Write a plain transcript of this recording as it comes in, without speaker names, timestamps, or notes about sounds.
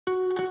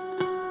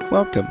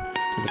Welcome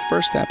to the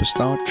First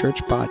Apostolic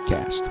Church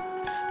Podcast.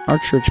 Our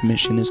church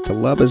mission is to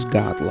love as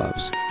God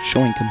loves,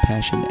 showing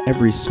compassion to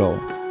every soul,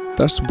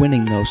 thus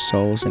winning those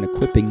souls and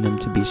equipping them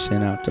to be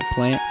sent out to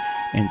plant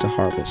and to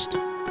harvest.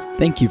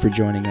 Thank you for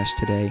joining us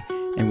today,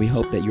 and we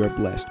hope that you are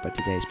blessed by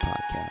today's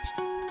podcast.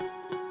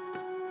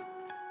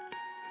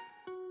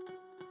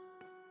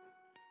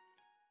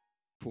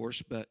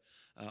 Course, but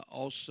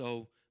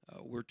also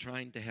we're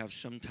trying to have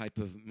some type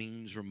of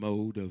means or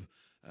mode of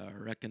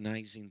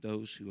recognizing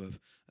those who have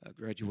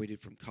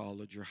graduated from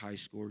college or high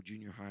school or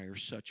junior high or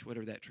such,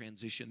 whatever that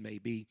transition may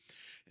be.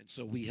 And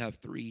so we have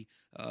three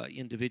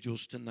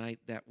individuals tonight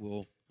that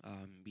will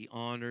be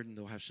honored, and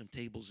they'll have some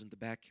tables in the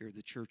back here of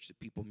the church that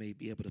people may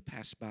be able to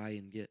pass by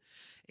and get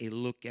a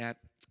look at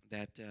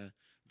that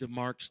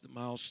demarks the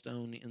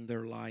milestone in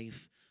their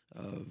life.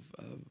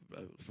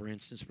 For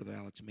instance, Brother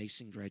Alex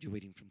Mason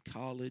graduating from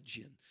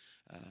college,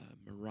 and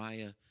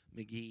Mariah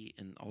McGee,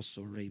 and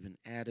also Raven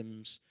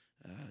Adams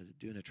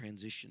doing a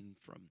transition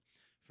from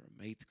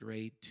 8th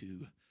grade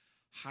to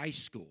high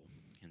school.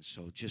 And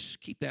so just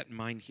keep that in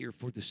mind here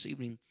for this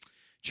evening.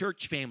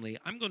 Church family,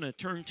 I'm going to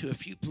turn to a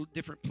few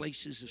different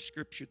places of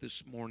Scripture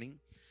this morning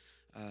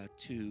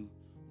to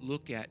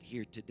look at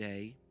here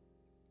today.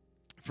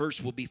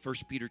 First will be 1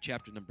 Peter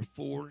chapter number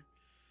 4.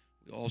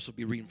 We'll also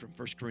be reading from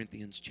 1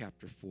 Corinthians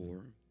chapter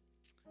 4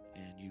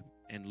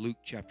 and Luke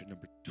chapter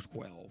number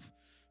 12.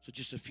 So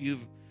just a few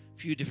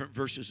different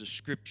verses of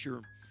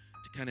Scripture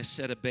to kind of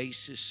set a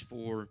basis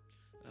for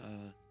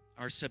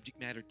our subject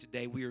matter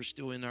today. We are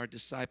still in our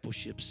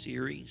discipleship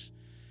series.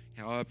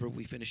 However,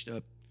 we finished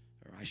up.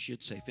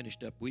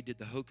 We did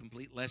the whole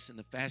complete lesson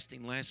of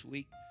fasting last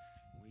week.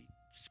 We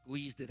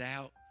squeezed it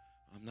out.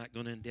 I'm not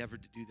going to endeavor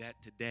to do that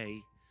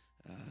today.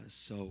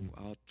 So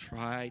I'll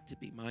try to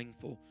be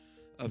mindful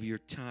of your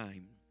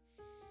time.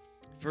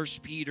 1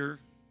 Peter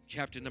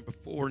chapter number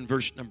 4 and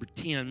verse number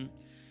 10,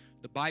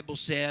 the Bible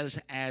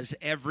says, "As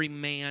every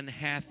man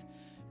hath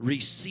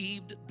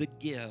received the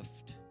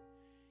gift,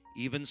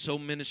 even so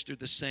minister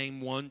the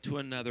same one to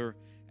another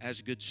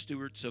as good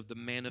stewards of the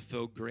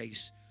manifold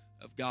grace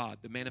of God."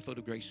 The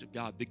manifold grace of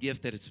God. The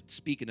gift that it's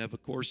speaking of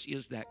course,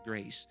 is that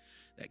grace,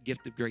 that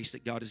gift of grace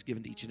that God has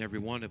given to each and every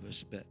one of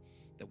us, but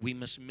that we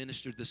must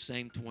minister the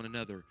same to one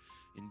another,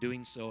 in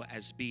doing so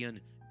as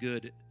being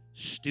good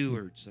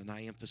stewards, and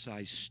I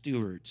emphasize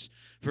stewards.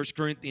 1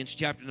 Corinthians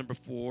chapter number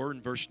 4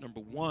 and verse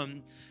number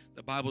 1,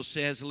 the Bible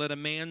says, "Let a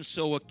man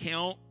so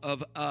account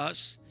of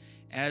us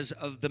as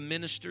of the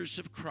ministers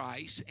of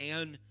Christ,"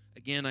 and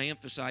again I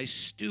emphasize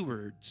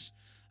stewards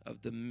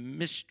of the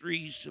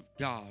mysteries of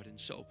God. And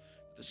so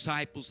the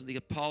disciples and the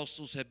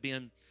apostles have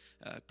been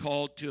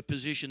called to a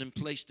position and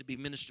place to be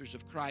ministers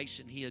of Christ,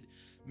 and he had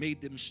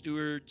made them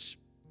stewards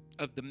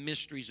of the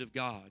mysteries of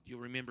God.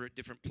 You'll remember at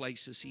different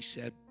places he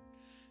said,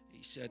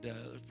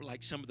 for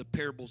like some of the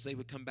parables, they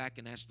would come back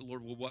and ask the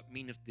Lord, "Well, what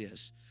meaneth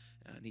this?"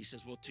 And he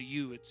says, "Well, to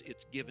you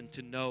it's given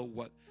to know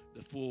what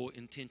the full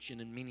intention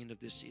and meaning of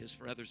this is.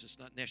 For others it's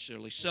not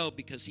necessarily so,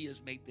 because he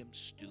has made them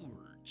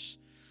stewards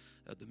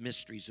of the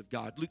mysteries of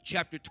God." Luke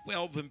chapter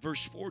 12 and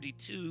verse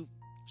 42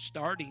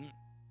 starting,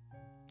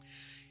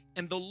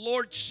 "And the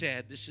Lord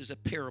said," this is a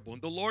parable,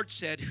 "and the Lord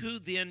said, who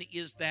then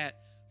is that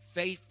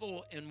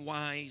faithful and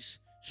wise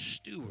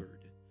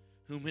steward,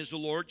 whom his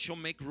Lord shall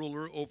make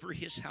ruler over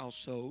his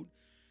household,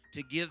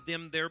 to give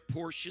them their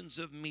portions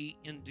of meat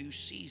in due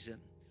season?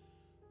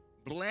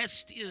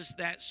 Blessed is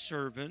that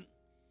servant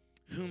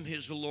whom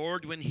his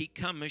Lord, when he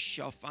cometh,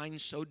 shall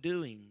find so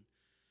doing.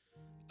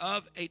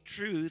 Of a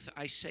truth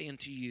I say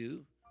unto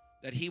you,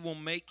 that he will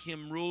make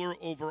him ruler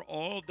over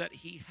all that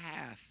he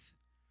hath.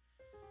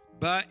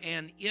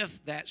 And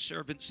if that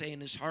servant say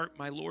in his heart,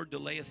 My Lord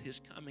delayeth his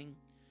coming,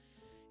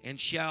 and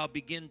shall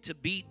begin to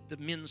beat the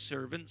men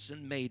servants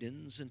and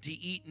maidens, and to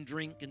eat and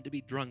drink and to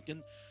be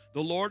drunken,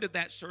 the Lord of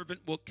that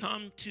servant will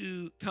come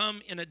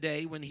in a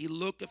day when he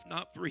looketh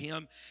not for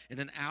him, in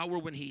an hour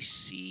when he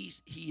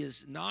sees he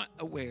is not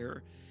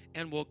aware,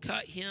 and will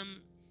cut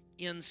him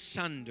in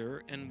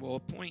sunder, and will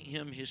appoint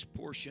him his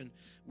portion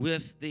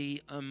with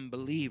the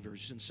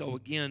unbelievers." And so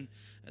again,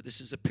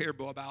 this is a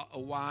parable about a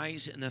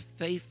wise and a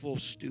faithful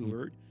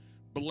steward.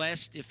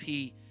 Blessed if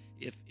he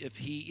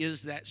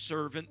is that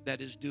servant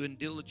that is doing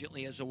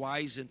diligently as a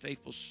wise and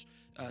faithful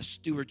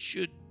steward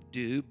should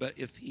do. But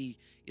if he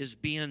is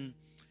being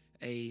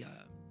a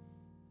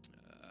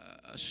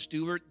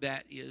steward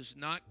that is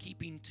not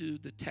keeping to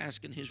the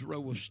task in his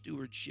role of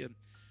stewardship,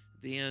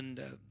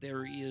 then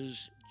there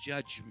is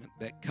judgment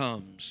that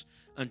comes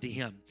unto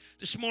him.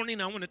 This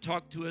morning I want to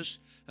talk to us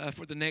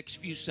for the next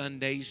few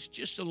Sundays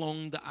just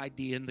along the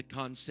idea and the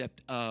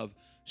concept of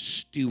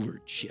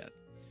stewardship.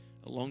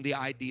 Along the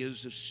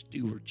ideas of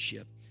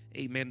stewardship.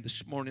 Amen.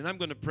 This morning I'm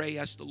going to pray,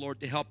 ask the Lord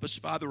to help us.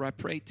 Father, I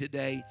pray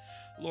today,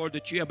 Lord,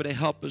 that you're able to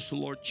help us,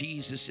 Lord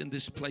Jesus, in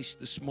this place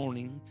this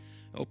morning.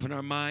 Open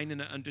our mind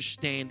and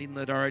understanding.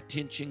 Let our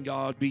attention,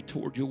 God, be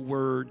toward your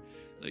word.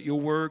 Let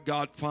your word,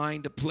 God,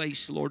 find a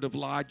place, Lord, of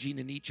lodging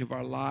in each of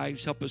our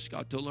lives. Help us,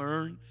 God, to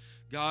learn.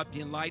 God,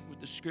 be enlightened with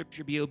the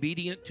Scripture. Be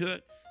obedient to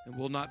it. And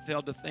we'll not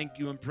fail to thank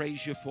you and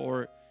praise you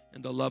for it.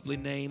 In the lovely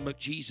name of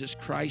Jesus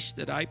Christ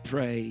that I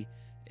pray.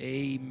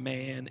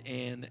 Amen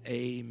and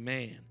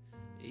amen.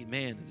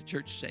 Amen. And the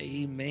church say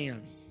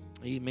amen.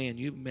 Amen.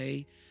 You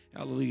may,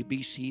 hallelujah,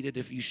 be seated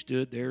if you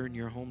stood there in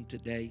your home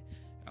today.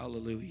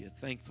 Hallelujah.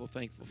 Thankful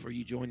for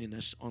you joining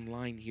us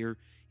online here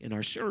in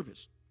our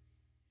service.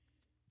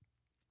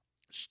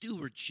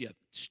 Stewardship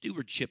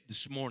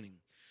this morning.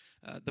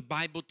 The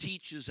Bible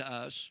teaches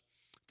us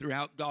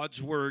throughout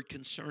God's Word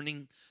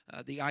concerning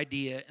the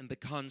idea and the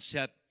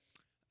concept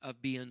of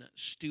being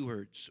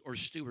stewards or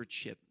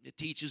stewardship. It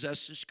teaches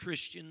us as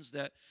Christians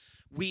that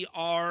we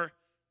are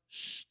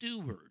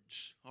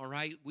stewards, all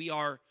right? We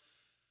are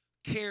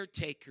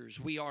caretakers.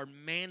 We are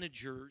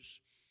managers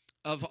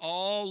of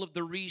all of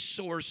the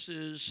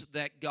resources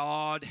that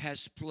God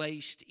has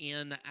placed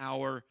in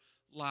our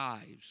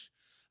lives.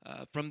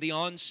 From the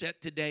onset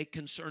today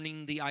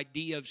concerning the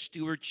idea of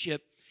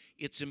stewardship,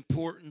 it's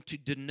important to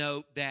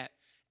denote that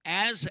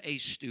as a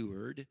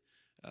steward,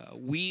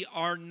 we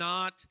are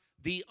not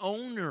the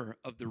owner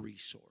of the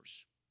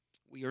resource.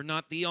 We are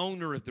not the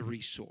owner of the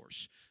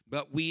resource,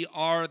 but we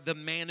are the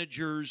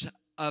managers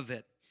of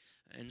it.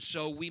 And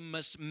so we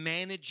must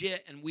manage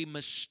it and we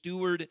must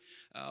steward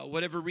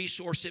whatever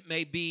resource it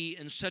may be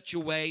in such a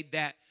way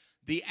that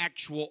the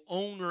actual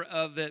owner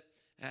of it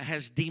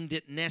has deemed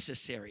it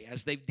necessary,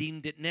 as they've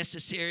deemed it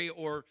necessary,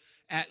 or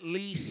at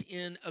least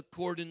in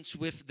accordance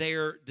with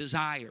their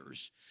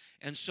desires.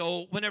 And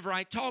so whenever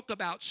I talk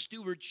about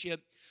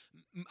stewardship,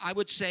 I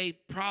would say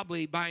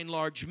probably by and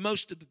large,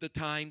 most of the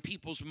time,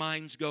 people's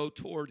minds go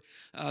toward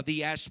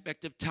the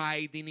aspect of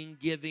tithing and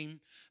giving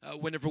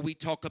whenever we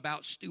talk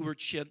about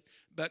stewardship.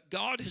 But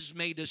God has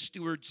made us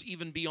stewards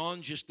even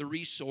beyond just the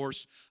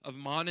resource of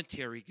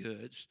monetary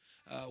goods.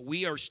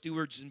 We are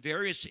stewards in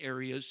various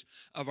areas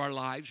of our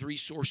lives,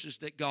 resources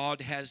that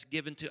God has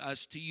given to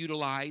us to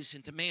utilize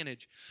and to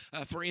manage.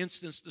 For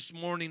instance, this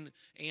morning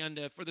and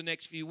for the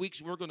next few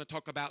weeks, we're going to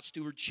talk about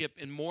stewardship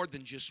in more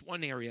than just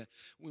one area.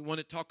 We want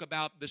to talk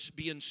about this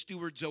being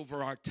stewards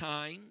over our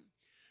time.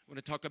 We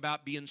want to talk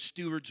about being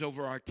stewards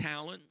over our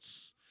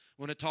talents.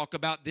 We want to talk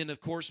about then, of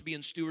course,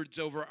 being stewards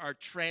over our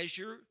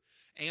treasure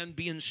and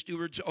being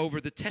stewards over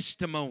the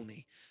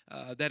testimony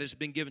that has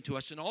been given to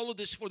us. And all of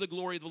this for the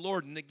glory of the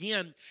Lord. And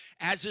again,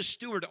 as a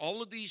steward,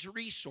 all of these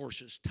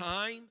resources,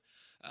 time,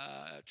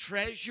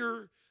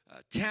 treasure,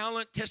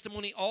 talent,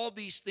 testimony, all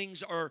these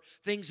things are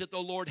things that the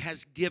Lord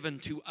has given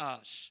to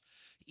us.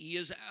 He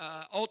is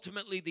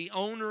ultimately the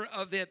owner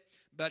of it,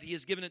 but He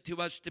has given it to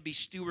us to be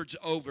stewards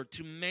over,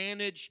 to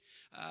manage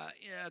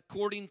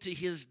according to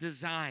His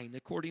design,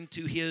 according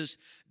to His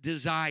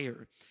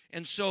desire.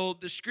 And so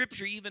the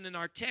scripture, even in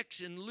our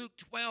text in Luke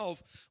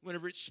 12,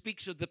 whenever it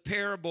speaks of the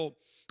parable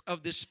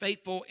of this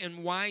faithful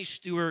and wise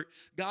steward,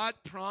 God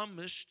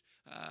promised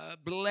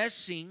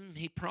blessing.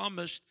 He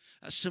promised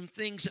some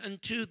things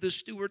unto the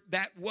steward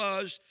that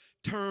was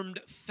termed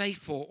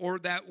faithful or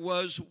that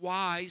was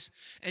wise.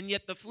 And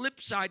yet the flip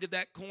side of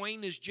that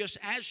coin is just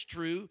as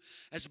true,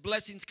 as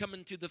blessings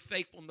coming to the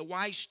faithful and the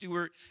wise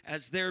steward,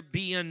 as there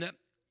being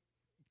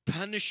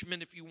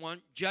punishment, if you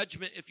want,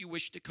 judgment, if you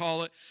wish to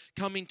call it,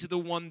 coming to the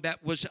one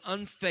that was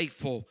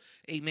unfaithful,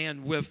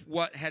 amen, with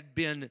what had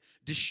been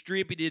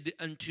distributed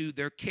unto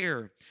their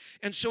care.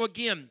 And so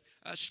again,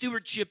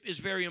 stewardship is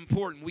very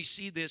important. We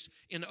see this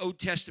in Old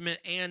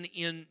Testament and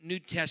in New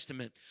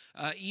Testament.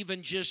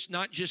 Even just,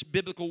 not just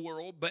biblical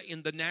world, but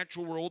in the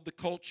natural world, the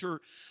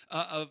culture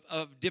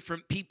of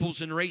different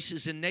peoples and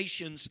races and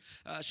nations,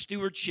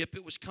 stewardship,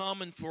 it was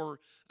common for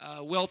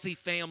wealthy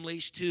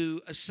families to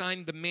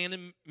assign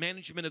the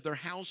management of their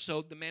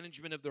household, the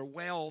management of their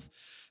wealth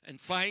and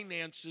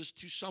finances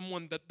to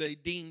someone that they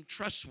deemed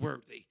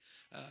trustworthy.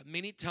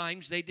 Many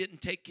times they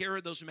didn't take care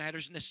of those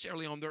matters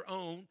necessarily on their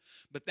own,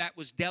 but that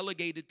was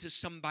delegated to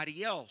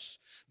somebody else.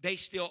 They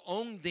still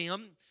owned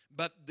them,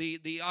 but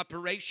the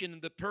operation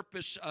and the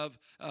purpose of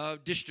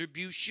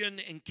distribution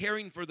and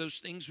caring for those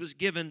things was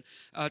given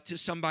to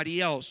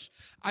somebody else.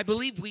 I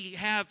believe we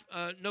have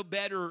no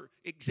better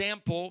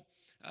example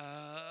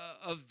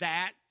of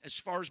that as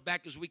far as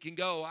back as we can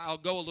go. I'll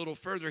go a little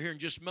further here in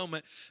just a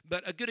moment,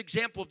 but a good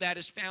example of that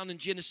is found in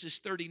Genesis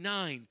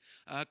 39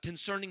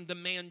 concerning the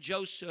man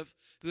Joseph,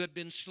 who had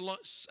been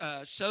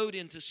sold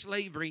into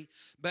slavery,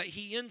 but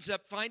he ends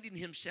up finding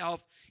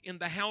himself in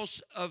the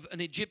house of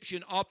an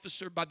Egyptian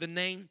officer by the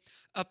name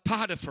of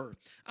Potiphar.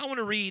 I want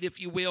to read,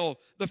 if you will,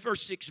 the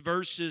first 6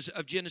 verses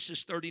of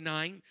Genesis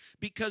 39,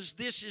 because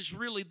this is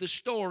really the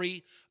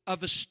story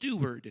of a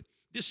steward.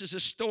 This is a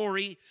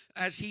story,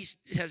 as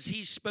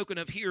he's spoken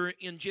of here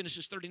in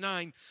Genesis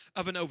 39,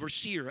 of an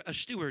overseer, a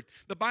steward.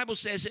 The Bible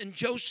says, and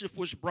Joseph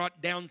was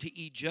brought down to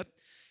Egypt,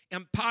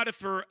 and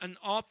Potiphar, an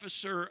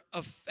officer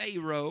of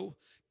Pharaoh,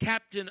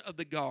 captain of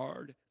the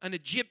guard, an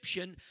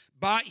Egyptian,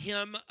 bought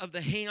him of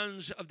the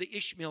hands of the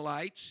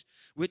Ishmaelites,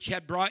 which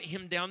had brought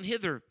him down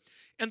hither.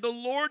 And the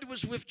Lord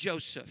was with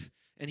Joseph,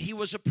 and he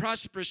was a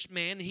prosperous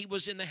man. He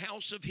was in the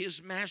house of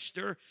his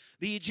master,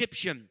 the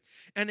Egyptian.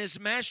 And his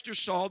master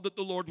saw that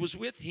the Lord was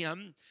with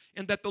him,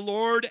 and that the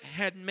Lord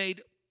had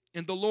made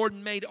And the Lord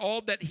made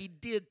all that he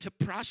did to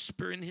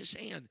prosper in his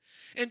hand.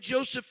 And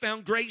Joseph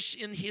found grace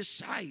in his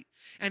sight.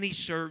 And he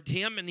served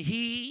him, and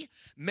he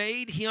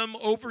made him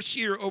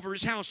overseer over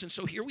his house. And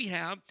so here we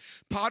have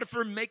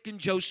Potiphar making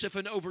Joseph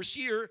an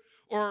overseer,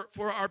 or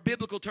for our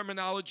biblical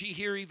terminology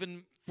here,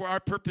 even for our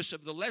purpose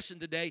of the lesson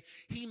today,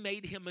 he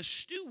made him a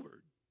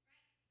steward.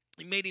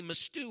 He made him a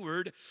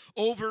steward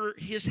over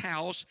his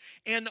house,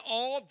 and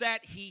all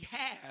that he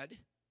had,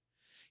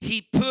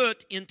 he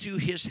put into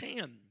his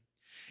hand.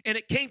 And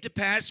it came to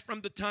pass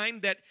from the time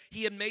that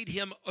he had made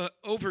him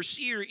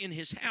overseer in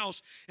his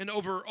house and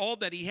over all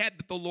that he had,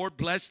 that the Lord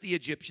blessed the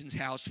Egyptian's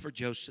house for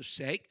Joseph's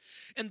sake.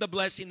 And the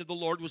blessing of the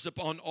Lord was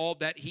upon all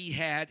that he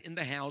had in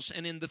the house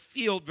and in the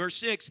field. Verse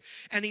 6,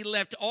 and he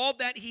left all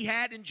that he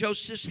had in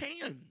Joseph's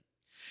hand.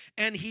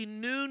 And he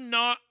knew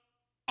not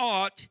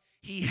aught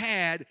he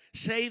had,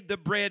 save the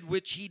bread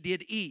which he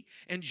did eat.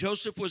 And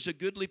Joseph was a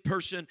goodly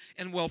person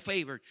and well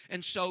favored.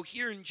 And so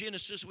here in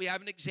Genesis we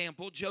have an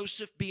example,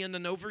 Joseph being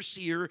an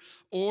overseer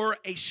or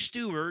a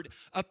steward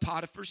of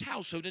Potiphar's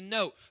household. And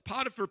note,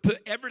 Potiphar put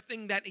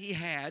everything that he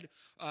had,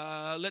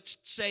 let's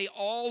say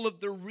all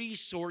of the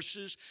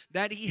resources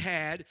that he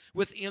had,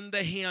 within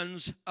the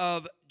hands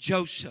of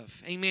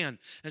Joseph. Amen.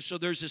 And so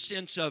there's a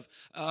sense of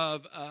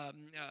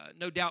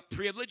no doubt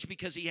privilege,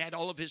 because he had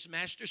all of his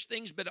master's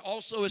things, but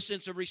also a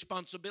sense of responsibility.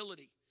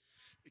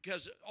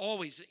 Because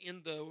always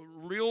in the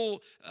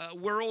real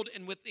world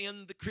and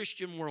within the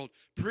Christian world,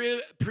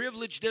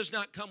 privilege does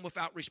not come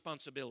without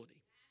responsibility.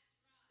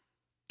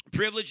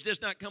 Privilege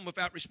does not come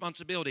without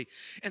responsibility.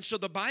 And so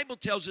the Bible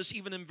tells us,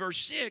 even in verse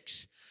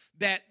 6,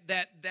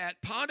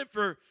 that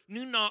Potiphar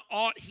knew not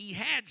aught he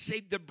had,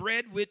 save the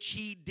bread which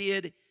he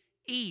did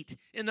eat.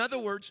 In other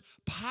words,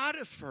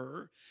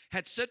 Potiphar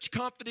had such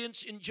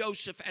confidence in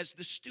Joseph as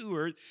the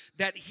steward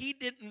that he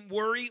didn't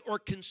worry or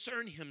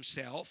concern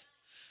himself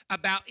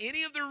about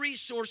any of the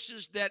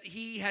resources that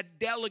he had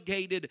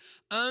delegated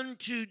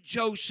unto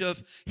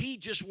Joseph. He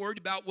just worried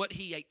about what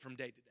he ate from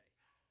day to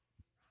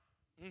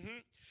day.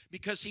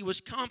 Because he was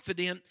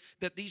confident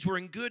that these were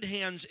in good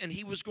hands and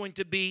he was going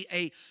to be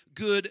a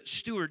good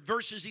steward.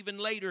 Verses even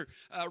later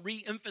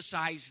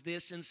re-emphasize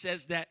this and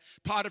says that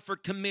Potiphar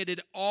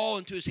committed all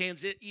into his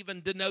hands. It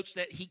even denotes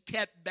that he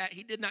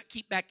did not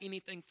keep back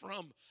anything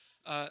from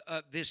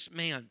this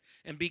man.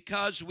 And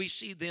because we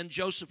see then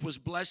Joseph was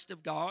blessed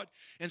of God,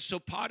 and so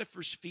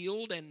Potiphar's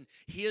field and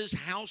his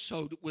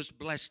household was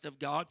blessed of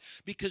God,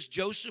 because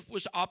Joseph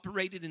was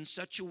operated in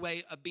such a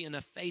way of being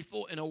a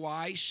faithful and a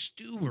wise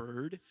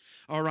steward,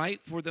 all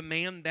right, for the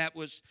man that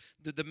was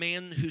the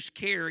man whose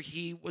care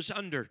he was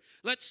under.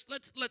 Let's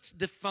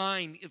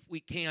define, if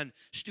we can,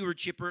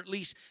 stewardship, or at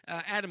least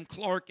Adam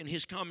Clark in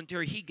his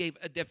commentary, he gave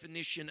a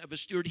definition of a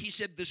steward. He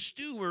said the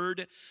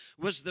steward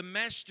was the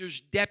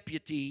master's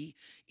deputy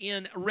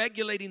in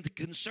regulating the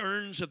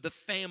concerns of the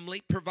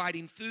family,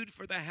 providing food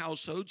for the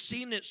household,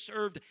 seeing it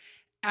served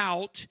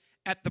out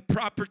at the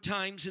proper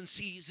times and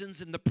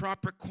seasons and the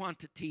proper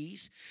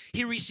quantities.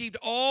 He received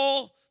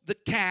all the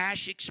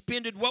cash,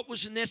 expended what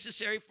was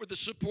necessary for the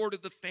support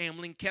of the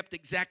family, and kept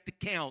exact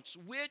accounts,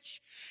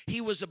 which he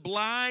was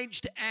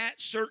obliged at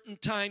certain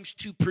times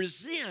to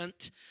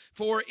present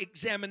for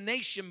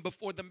examination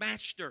before the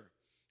master.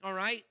 All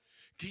right?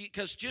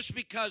 Because just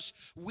because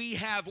we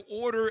have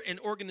order and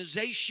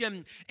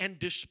organization and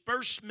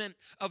disbursement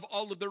of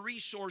all of the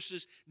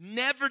resources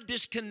never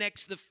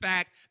disconnects the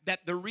fact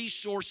that the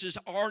resources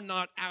are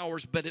not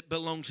ours, but it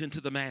belongs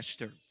into the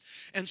master.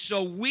 And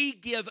so we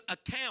give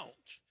account.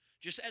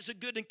 Just as a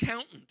good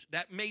accountant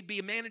that may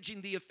be managing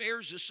the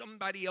affairs of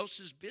somebody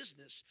else's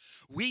business,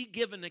 we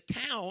give an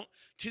account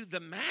to the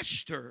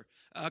master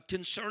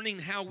concerning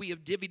how we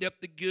have divvied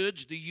up the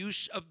goods, the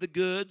use of the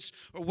goods,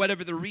 or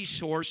whatever the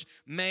resource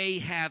may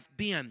have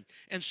been.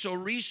 And so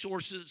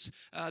resources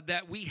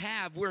that we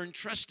have, we're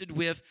entrusted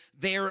with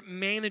their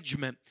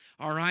management.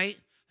 All right?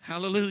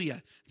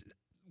 Hallelujah.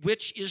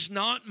 Which is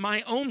not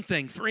my own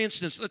thing. For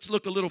instance, let's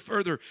look a little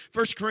further.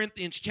 1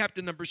 Corinthians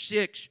chapter number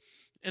 6.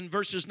 In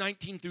verses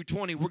 19 through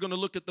 20, we're going to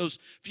look at those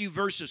few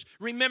verses.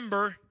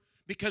 Remember,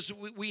 because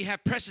we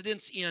have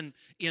precedents in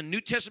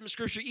New Testament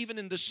Scripture, even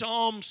in the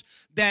Psalms,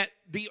 that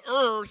the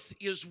earth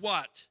is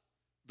what?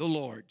 The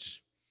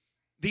Lord's.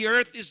 The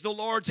earth is the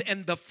Lord's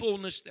and the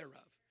fullness thereof.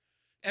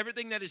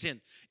 Everything that is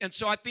in. And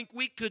so I think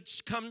we could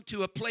come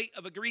to a plate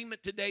of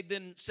agreement today,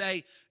 then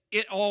say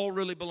it all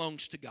really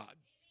belongs to God.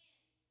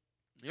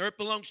 The earth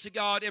belongs to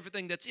God.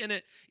 Everything that's in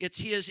it,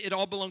 it's His. It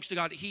all belongs to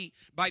God. He,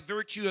 by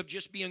virtue of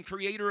just being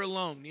creator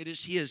alone, it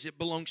is His. It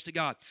belongs to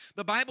God.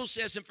 The Bible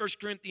says in 1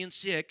 Corinthians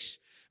 6,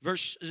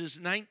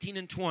 verses 19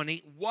 and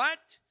 20, what?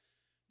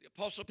 The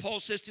Apostle Paul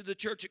says to the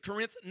church at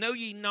Corinth, know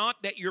ye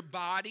not that your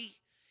body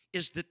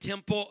is the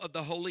temple of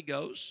the Holy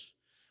Ghost,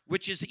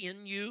 which is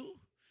in you,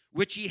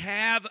 which ye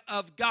have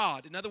of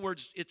God. In other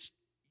words,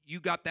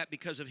 you got that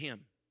because of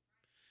Him.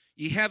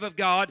 Ye have of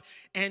God,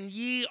 and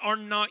ye are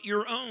not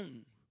your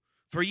own.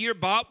 For ye are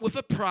bought with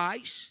a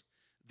price.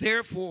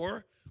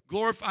 Therefore,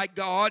 glorify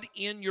God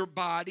in your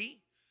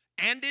body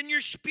and in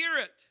your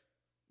spirit,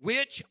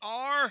 which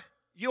are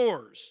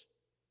yours.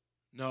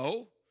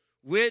 No,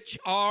 which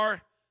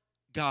are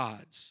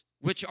God's.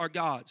 Which are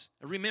God's.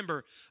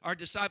 Remember, our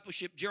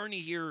discipleship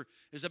journey here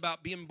is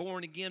about being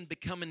born again,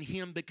 becoming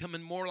Him,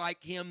 becoming more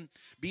like Him,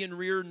 being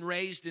reared and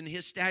raised in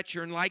His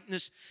stature and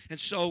likeness. And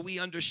so we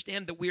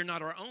understand that we are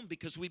not our own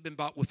because we've been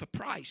bought with a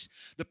price,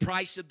 the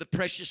price of the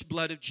precious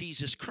blood of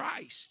Jesus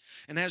Christ.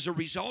 And as a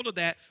result of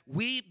that,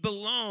 we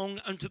belong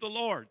unto the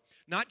Lord.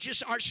 Not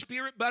just our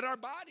spirit, but our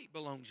body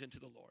belongs unto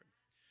the Lord.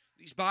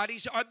 These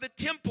bodies are the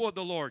temple of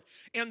the Lord.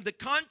 In the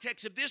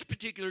context of this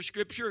particular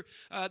scripture,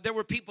 there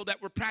were people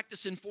that were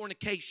practicing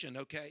fornication,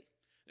 okay?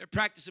 They're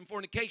practicing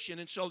fornication.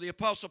 And so the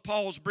Apostle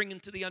Paul is bringing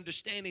to the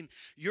understanding,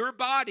 your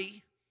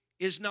body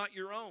is not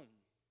your own,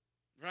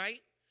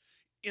 right?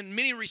 In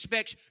many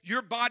respects,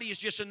 your body is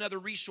just another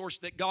resource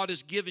that God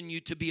has given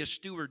you to be a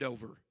steward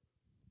over.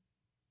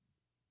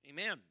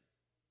 Amen.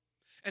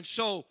 And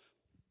so,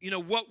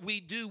 what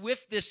we do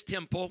with this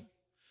temple,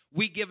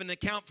 we give an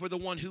account for the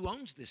one who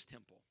owns this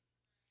temple.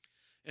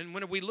 And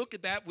when we look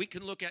at that, we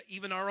can look at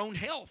even our own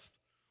health.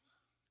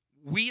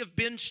 We have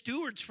been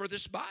stewards for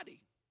this body.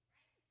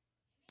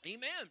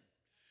 Amen.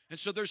 And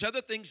so there's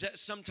other things that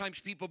sometimes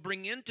people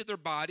bring into their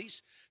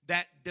bodies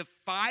that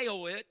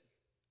defile it,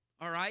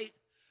 all right,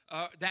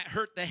 that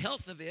hurt the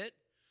health of it.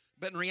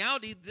 But in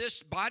reality,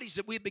 this bodies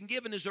that we've been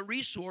given is a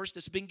resource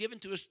that's been given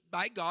to us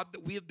by God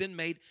that we have been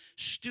made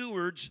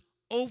stewards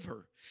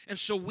over. And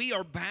so we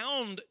are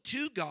bound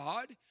to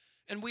God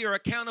and we are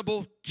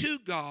accountable to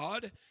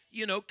God,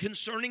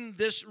 concerning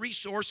this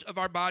resource of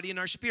our body and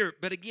our spirit.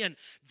 But again,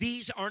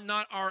 these are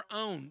not our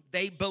own.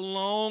 They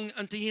belong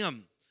unto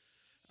Him.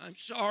 I'm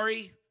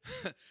sorry.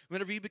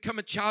 Whenever you become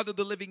a child of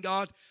the living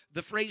God,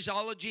 the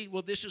phraseology,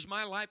 well, this is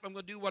my life, I'm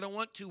going to do what I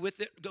want to with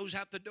it, goes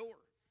out the door.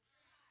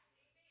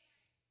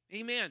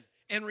 Amen.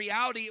 In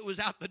reality, it was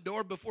out the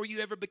door before you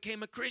ever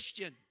became a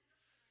Christian.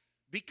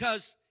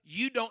 Because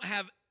you don't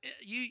have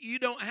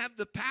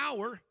the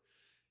power.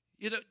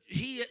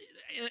 He,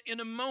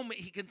 in a moment,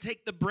 He can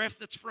take the breath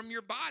that's from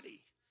your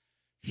body.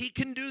 He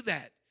can do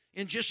that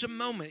in just a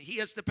moment. He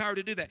has the power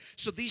to do that.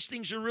 So these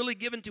things are really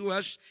given to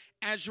us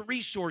as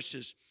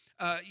resources.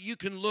 You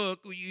can look,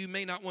 you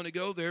may not want to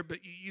go there, but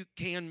you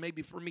can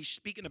maybe for me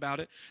speaking about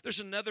it. There's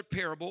another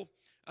parable,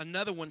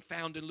 another one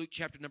found in Luke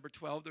chapter number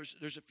 12.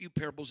 There's a few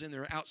parables in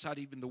there outside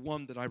even the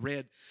one that I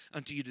read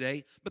unto you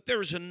today. But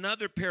there is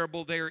another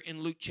parable there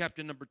in Luke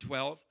chapter number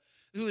 12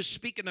 who is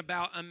speaking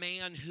about a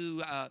man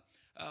who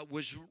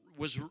was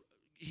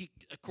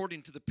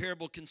according to the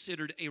parable,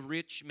 considered a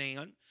rich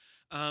man.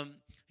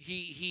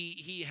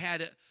 He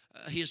had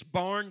his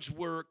barns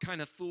were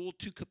kind of full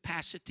to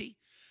capacity.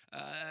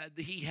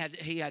 He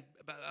had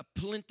a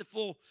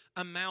plentiful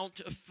amount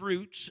of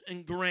fruits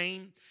and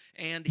grain,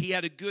 and he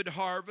had a good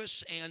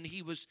harvest, and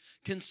he was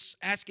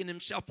asking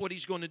himself what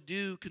he's going to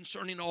do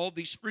concerning all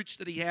these fruits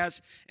that he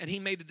has, and he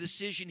made a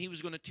decision. He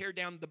was going to tear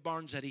down the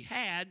barns that he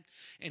had,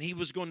 and he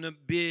was going to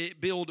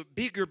build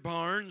bigger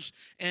barns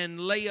and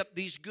lay up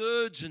these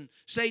goods and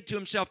say to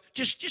himself,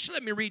 just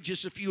let me read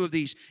just a few of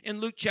these. In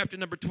Luke chapter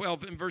number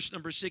 12 and verse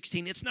number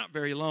 16, it's not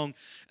very long.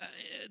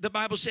 The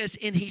Bible says,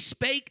 and he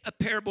spake a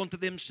parable unto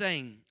them,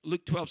 saying,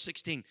 Luke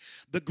 12:16,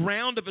 the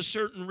ground of a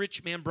certain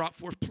rich man brought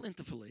forth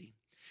plentifully.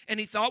 And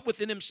he thought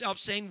within himself,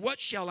 saying, what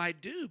shall I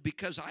do?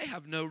 Because I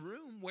have no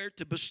room where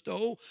to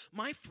bestow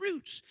my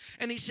fruits.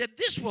 And he said,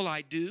 this will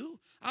I do.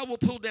 I will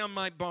pull down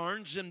my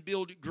barns and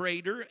build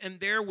greater, and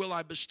there will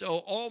I bestow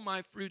all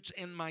my fruits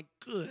and my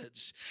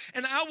goods.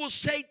 And I will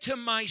say to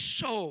my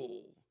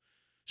soul,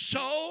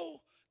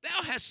 soul,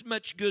 thou hast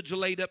much goods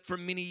laid up for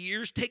many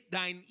years. Take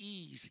thine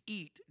ease,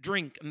 eat,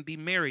 drink, and be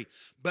merry.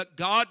 But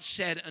God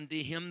said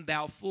unto him,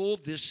 thou fool,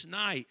 this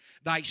night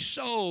thy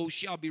soul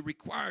shall be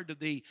required of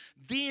thee.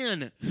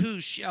 Then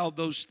whose shall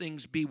those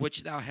things be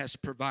which thou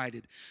hast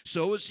provided?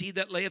 So is he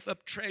that layeth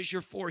up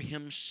treasure for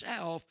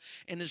himself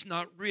and is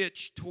not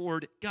rich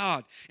toward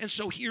God. And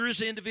so here is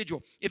the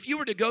individual. If you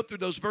were to go through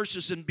those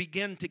verses and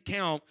begin to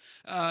count,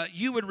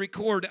 you would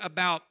record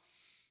about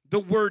the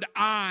word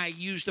I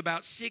used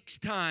about 6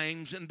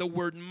 times and the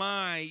word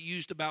my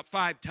used about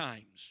 5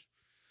 times.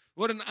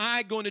 What am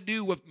I going to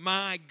do with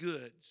my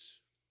goods?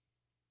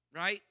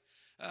 Right?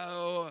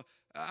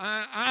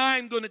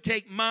 I'm going to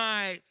take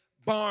my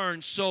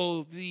barn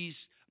so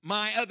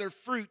my other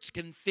fruits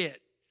can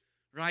fit.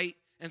 Right?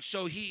 And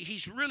so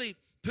he's really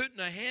putting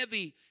a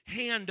heavy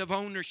hand of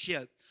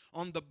ownership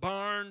on the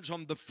barns,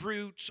 on the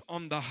fruits,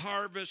 on the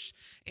harvest.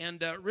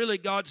 And really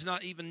God's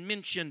not even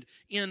mentioned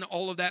in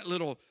all of that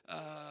little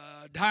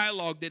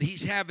dialogue that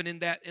he's having in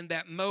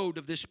that mode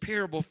of this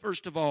parable,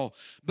 first of all.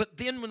 But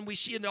then when we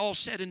see it all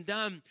said and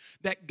done,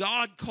 that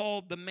God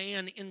called the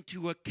man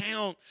into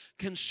account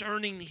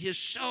concerning his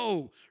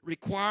soul,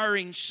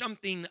 requiring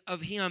something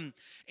of him,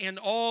 and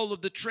all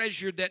of the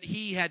treasure that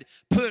he had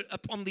put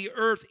upon the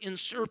earth in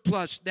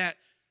surplus that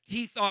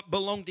he thought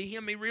belonged to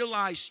him. He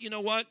realized, you know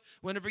what?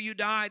 Whenever you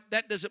die,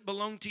 that doesn't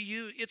belong to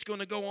you. It's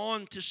going to go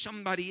on to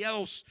somebody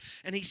else.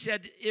 And he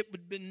said it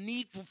would be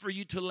needful for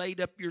you to lay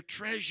up your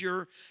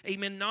treasure,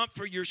 amen, not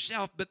for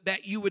yourself, but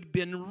that you would have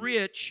been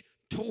rich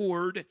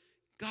toward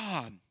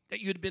God.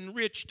 that you'd been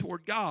rich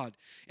toward God.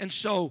 And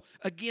so,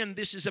 again,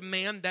 this is a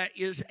man that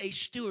is a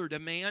steward, a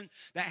man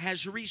that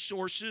has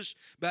resources,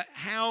 but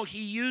how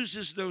he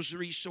uses those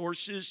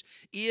resources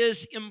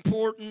is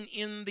important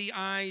in the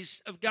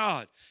eyes of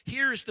God.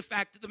 Here is the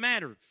fact of the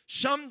matter.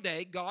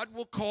 Someday, God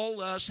will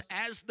call us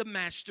as the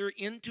master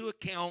into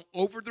account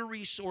over the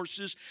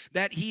resources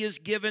that he has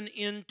given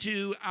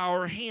into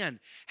our hand.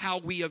 How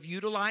we have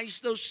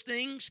utilized those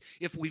things,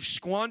 if we've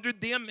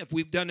squandered them, if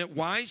we've done it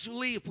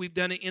wisely, if we've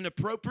done it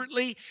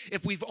inappropriately,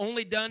 if we've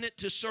only done it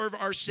to serve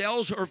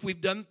ourselves, or if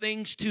we've done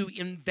things to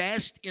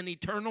invest in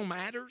eternal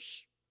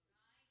matters.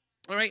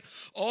 All right,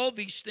 all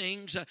these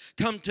things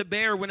come to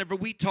bear whenever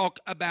we talk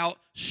about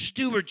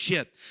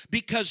stewardship,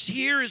 because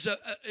here is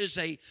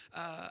a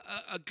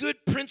good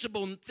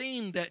principle and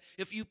theme that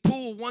if you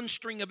pull one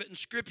string of it in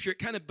Scripture, it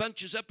kind of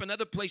bunches up in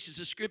other places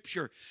of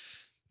Scripture.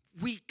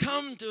 We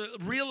come to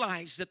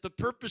realize that the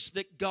purpose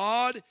that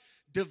God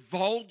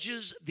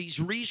divulges these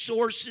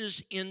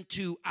resources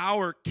into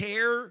our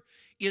care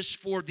is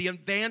for the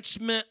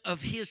advancement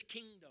of his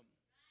kingdom.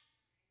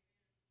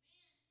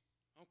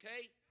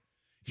 Okay?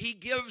 He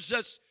gives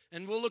us,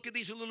 and we'll look at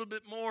these a little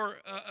bit more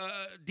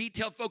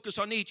detailed focus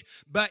on each,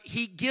 but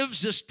he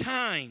gives us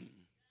time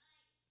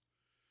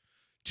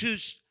to,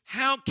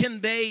 how can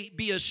they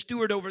be a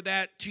steward over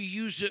that to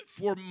use it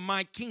for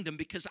my kingdom,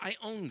 because I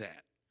own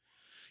that.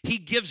 He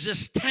gives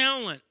us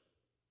talent.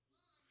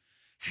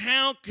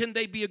 How can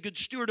they be a good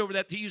steward over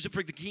that to use it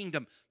for the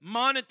kingdom?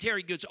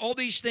 Monetary goods, all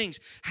these things.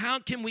 How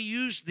can we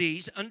use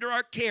these under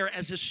our care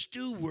as a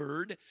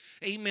steward,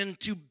 amen,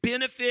 to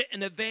benefit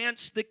and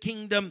advance the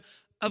kingdom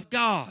of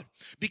God?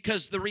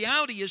 Because the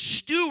reality is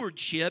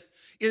stewardship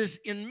is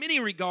in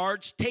many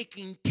regards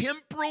taking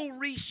temporal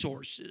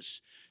resources,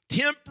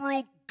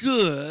 temporal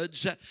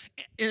goods,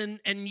 and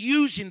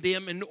using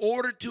them in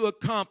order to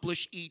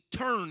accomplish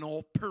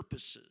eternal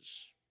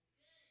purposes.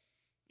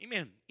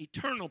 Amen.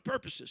 Eternal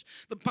purposes.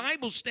 The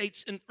Bible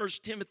states in 1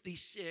 Timothy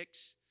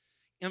 6,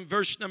 in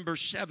verse number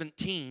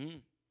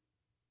 17,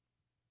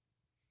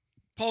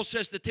 Paul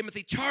says to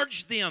Timothy,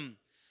 charge them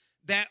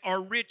that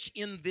are rich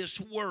in this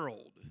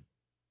world,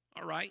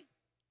 all right,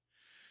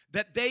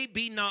 that they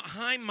be not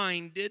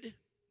high-minded,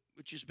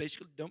 which is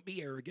basically don't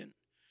be arrogant,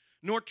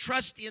 nor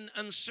trust in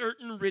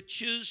uncertain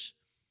riches,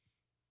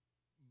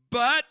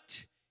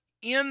 but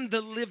in the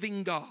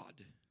living God,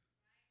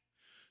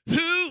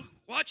 who,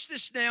 watch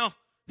this now,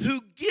 who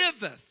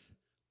giveth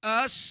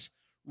us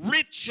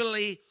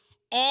richly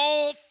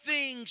all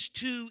things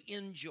to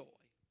enjoy.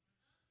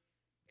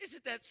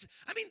 Isn't that,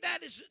 I mean,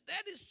 that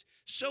is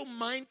so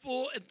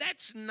mindful, and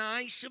that's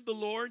nice of the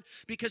Lord,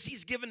 because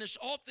he's given us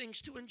all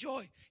things to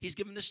enjoy. He's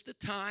given us the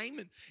time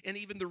and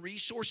even the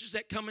resources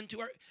that come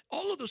into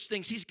all of those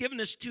things he's given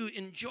us to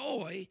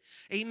enjoy,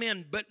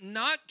 amen, but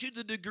not to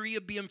the degree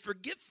of being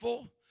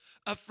forgetful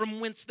of from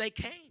whence they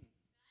came.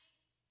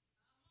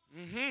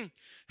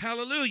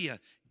 Hallelujah.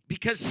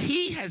 Because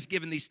he has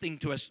given these things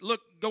to us. Look,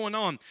 going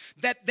on.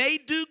 That they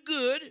do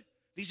good,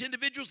 these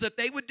individuals, that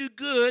they would do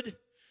good,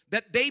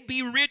 that they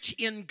be rich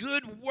in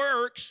good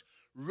works,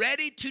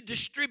 ready to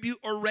distribute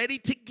or ready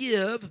to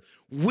give,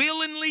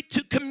 willingly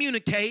to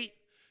communicate.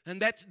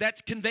 And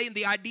that's conveying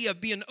the idea of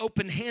being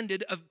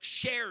open-handed, of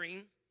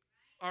sharing,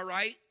 all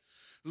right?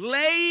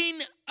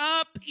 Laying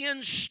up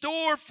in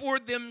store for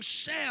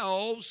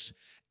themselves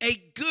a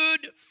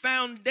good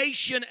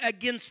foundation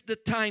against the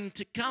time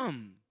to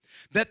come,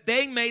 that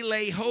they may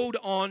lay hold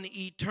on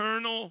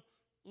eternal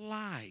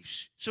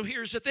lives. So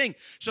here's the thing.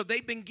 So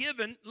they've been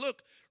given,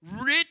 look,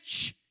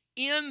 rich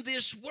in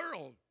this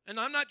world. And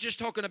I'm not just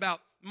talking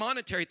about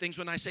monetary things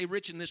when I say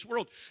rich in this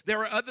world. There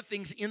are other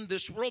things in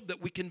this world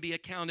that we can be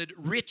accounted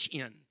rich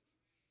in.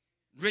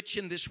 Rich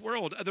in this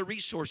world, other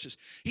resources.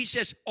 He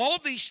says all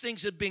these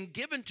things have been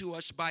given to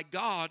us by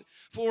God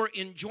for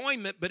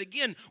enjoyment, but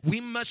again, we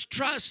must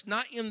trust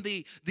not in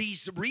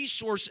these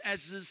resources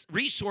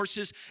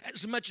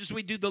as much as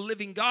we do the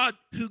living God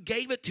who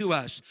gave it to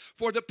us.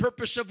 For the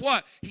purpose of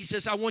what? He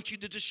says, I want you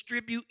to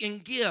distribute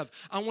and give.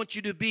 I want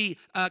you to be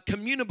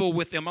communable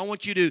with them. I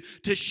want you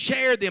to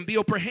share them, be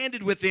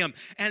open-handed with them.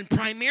 And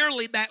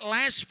primarily that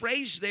last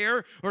phrase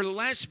there, or the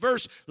last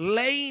verse,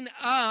 laying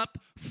up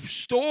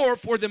store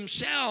for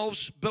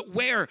themselves, but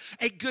where?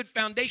 A good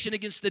foundation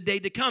against the day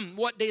to come.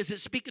 What day is it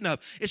speaking of?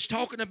 It's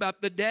talking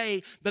about the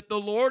day that the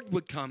Lord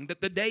would come,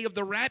 that the day of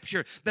the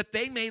rapture, that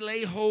they may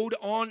lay hold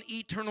on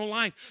eternal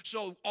life.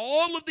 So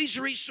all of these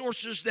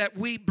resources that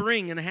we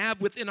bring and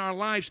have within our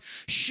lives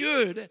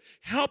should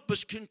help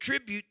us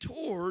contribute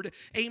toward,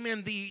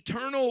 amen, the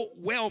eternal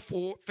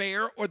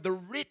welfare or the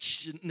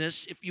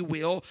richness, if you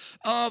will,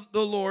 of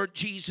the Lord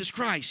Jesus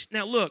Christ.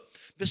 Now look,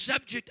 the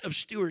subject of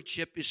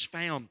stewardship is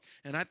found,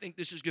 and I think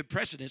this is good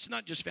precedent. It's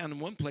not just found in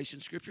one place in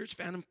Scripture. It's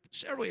found in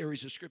several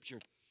areas of Scripture.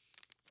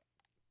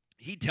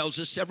 He tells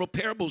us several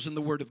parables in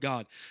the Word of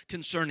God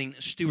concerning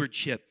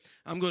stewardship.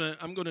 I'm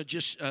going to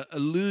just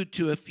allude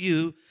to a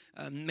few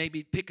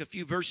maybe pick a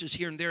few verses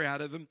here and there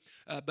out of them.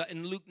 But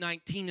in Luke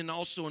 19 and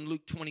also in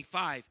Luke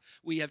 25,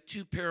 we have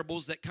two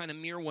parables that kind of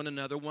mirror one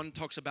another. One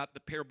talks about the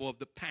parable of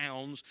the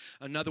pounds.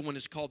 Another one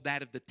is called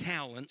that of the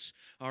talents.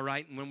 All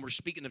right, and when we're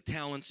speaking of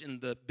talents in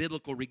the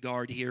biblical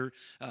regard here,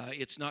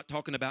 it's not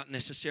talking about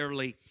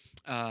necessarily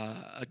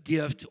a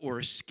gift or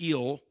a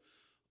skill.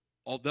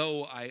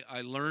 Although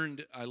I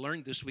learned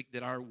this week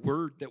that our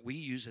word that we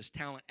use as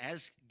talent,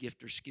 as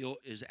gift or skill,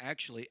 is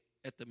actually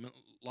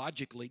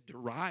etymologically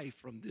derived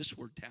from this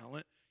word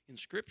talent in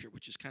Scripture,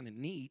 which is kind of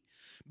neat.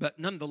 But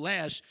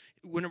nonetheless,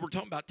 when we're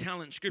talking about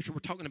talent in Scripture, we're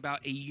talking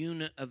about a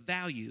unit of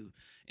value.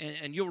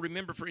 And you'll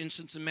remember, for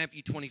instance, in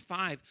Matthew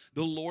 25,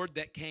 the Lord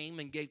that came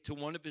and gave to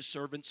one of his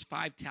servants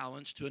 5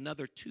 talents, to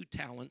another 2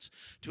 talents,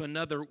 to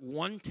another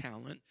 1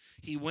 talent.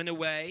 He went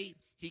away,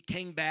 he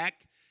came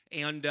back,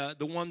 and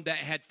the one that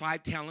had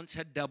 5 talents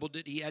had doubled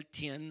it. He had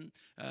 10,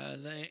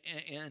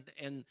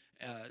 and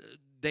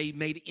they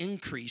made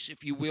increase,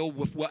 if you will,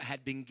 with what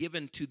had been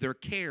given to their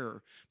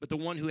care. But the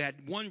one who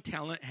had 1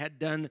 talent had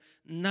done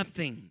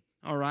nothing,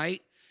 all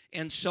right?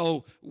 And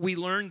so we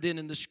learned then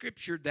in the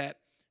Scripture that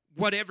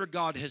whatever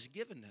God has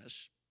given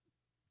us,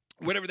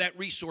 whatever that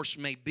resource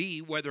may be,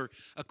 whether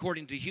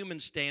according to human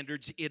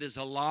standards it is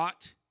a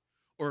lot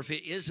or if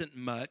it isn't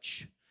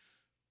much,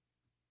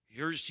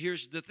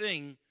 here's the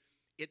thing.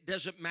 It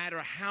doesn't matter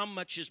how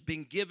much has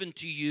been given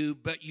to you,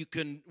 but you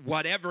can,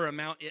 whatever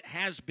amount it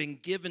has been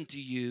given to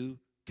you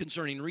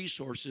concerning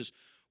resources,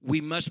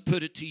 we must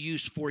put it to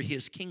use for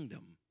his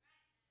kingdom.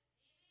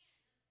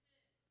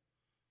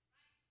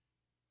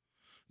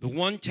 The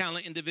 1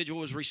 talent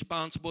individual was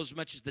responsible as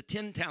much as the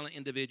 10 talent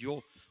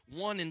individual.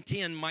 1 and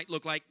 10 might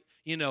look like,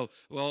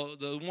 well,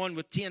 the one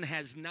with 10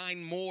 has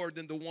 9 more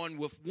than the one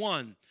with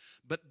 1.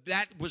 But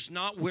that was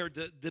not where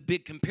the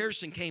big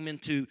comparison came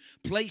into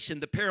place in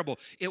the parable.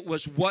 It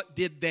was, what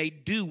did they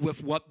do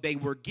with what they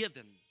were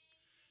given?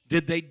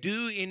 Did they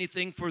do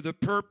anything for the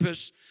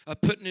purpose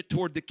of putting it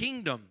toward the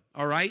kingdom?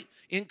 All right?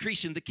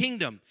 Increasing the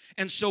kingdom.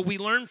 And so we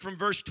learn from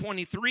verse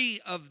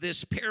 23 of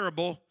this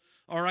parable.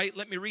 All right,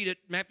 let me read it.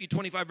 Matthew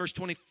 25, verse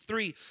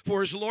 23.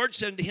 For his Lord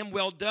said unto him,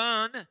 well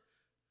done,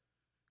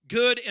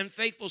 good and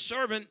faithful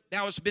servant.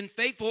 Thou hast been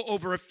faithful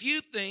over a few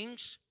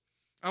things.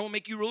 I will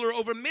make you ruler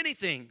over many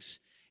things.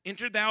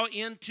 Enter thou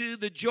into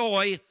the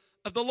joy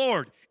of the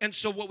Lord. And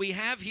so what we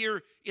have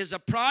here is a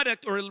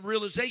product or a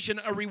realization,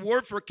 a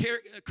reward for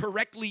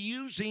correctly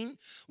using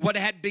what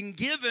had been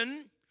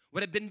given,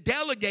 what had been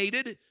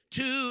delegated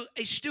to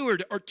a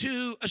steward or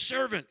to a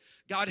servant.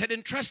 God had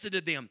entrusted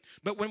to them.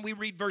 But when we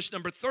read verse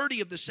number 30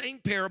 of the same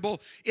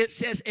parable, it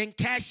says, and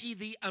cast ye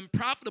the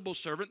unprofitable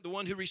servant, the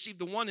one who received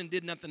the 1 and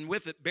did nothing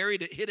with it,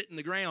 buried it, hid it in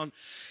the ground,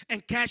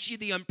 and cast ye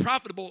the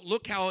unprofitable,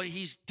 look how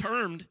he's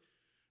termed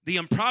the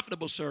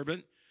unprofitable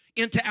servant,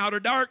 into outer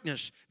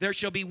darkness. There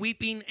shall be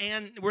weeping,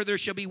 and where there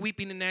shall be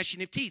weeping and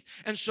gnashing of teeth.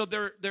 And so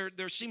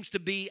there seems to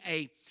be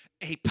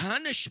a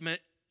punishment,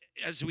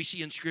 as we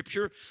see in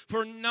Scripture,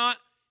 for not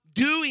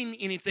doing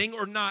anything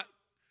or not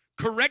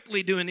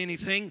correctly doing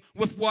anything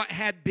with what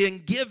had been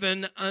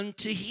given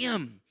unto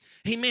him.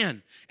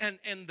 Amen.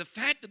 And the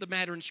fact of the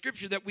matter in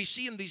Scripture that we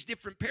see in these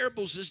different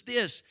parables is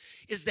this,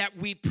 is that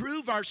we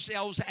prove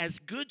ourselves as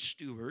good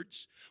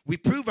stewards. We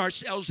prove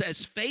ourselves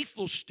as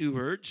faithful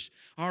stewards,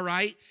 all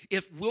right?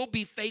 If we'll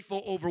be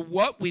faithful over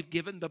what we've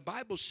given, the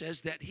Bible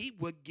says that he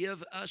would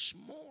give us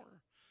more.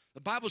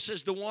 The Bible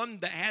says the one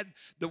that had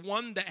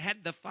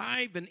the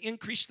 5 and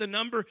increased the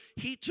number,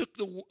 he took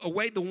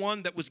away the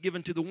one that was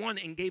given to the 1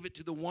 and gave it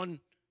to the one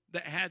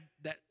that had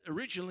that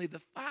originally the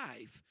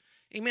 5.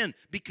 Amen.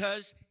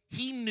 Because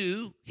he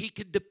knew he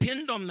could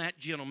depend on that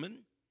gentleman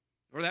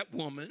or that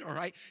woman, all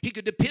right? He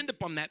could depend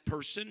upon that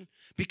person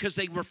because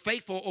they were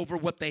faithful over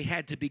what they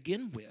had to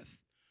begin with,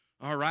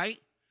 all right?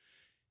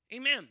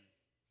 Amen.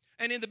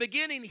 And in the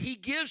beginning, he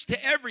gives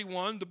to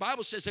everyone, the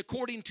Bible says,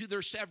 according to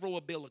their several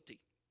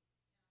ability.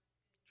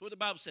 That's what the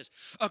Bible says.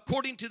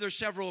 According to their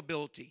several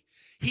ability.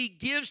 He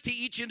gives to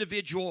each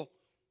individual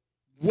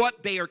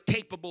what they are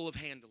capable of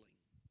handling.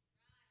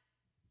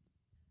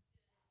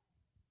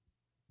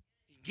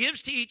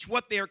 Gives to each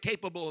what they are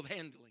capable of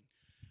handling.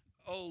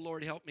 Oh,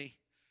 Lord, help me.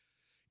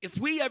 If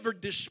we ever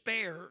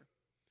despair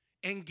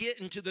and get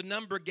into the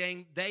number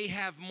game, they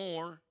have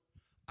more,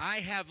 I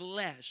have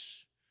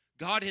less.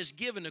 God has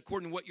given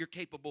according to what you're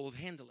capable of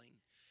handling.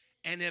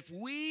 And if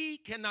we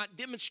cannot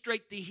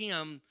demonstrate to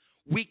him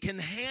we can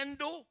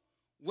handle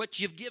what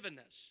you've given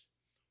us,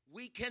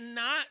 we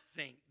cannot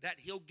think that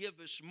he'll give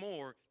us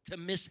more to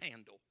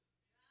mishandle.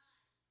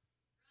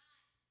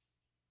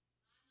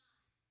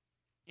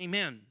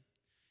 Amen.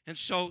 And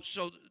so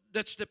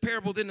that's the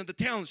parable then of the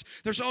talents.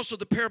 There's also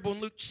the parable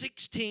in Luke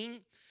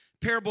 16,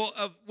 parable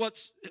of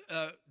what's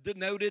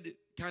denoted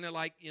kind of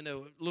like, a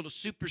little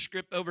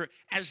superscript over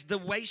as the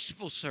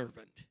wasteful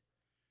servant.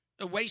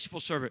 A wasteful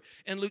servant.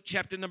 In Luke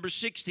chapter number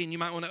 16, you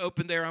might want to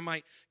open there. I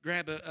might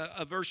grab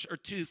a verse or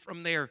two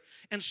from there.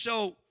 And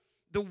so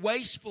the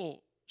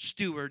wasteful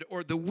steward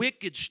or the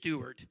wicked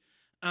steward,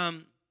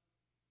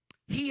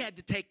 he had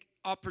to take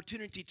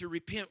opportunity to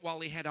repent while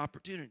he had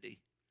opportunity.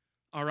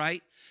 All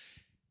right?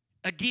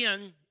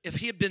 Again, if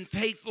he had been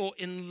faithful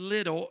in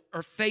little,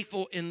 or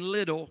faithful in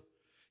little,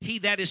 he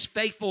that is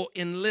faithful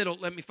in little,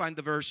 let me find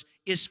the verse,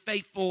 is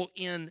faithful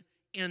in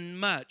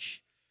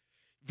much.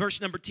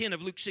 Verse number 10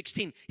 of Luke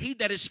 16. He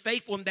that is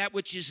faithful in that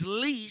which is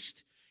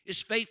least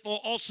is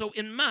faithful also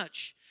in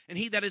much. And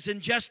he that is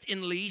unjust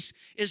in least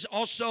is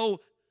also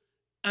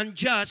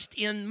unjust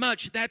in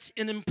much. That's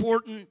an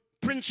important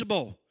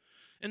principle.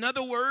 In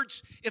other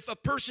words, if a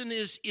person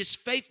is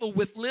faithful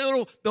with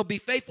little, they'll be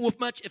faithful with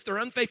much. If they're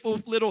unfaithful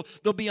with little,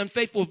 they'll be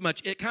unfaithful with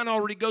much. It kind of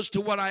already goes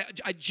to what I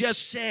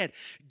just said.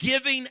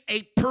 Giving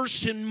a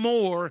person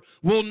more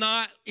will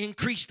not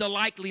increase the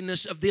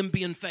likeliness of them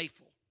being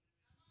faithful.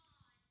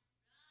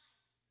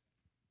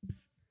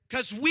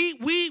 Because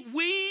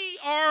we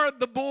are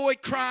the boy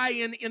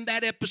crying in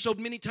that episode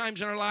many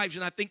times in our lives,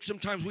 and I think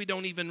sometimes we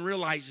don't even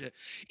realize it.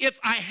 If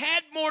I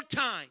had more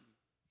time,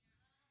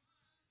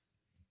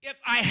 if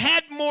I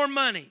had more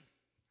money,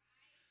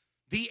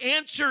 the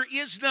answer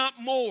is not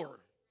more.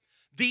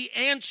 The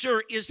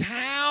answer is,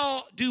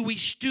 how do we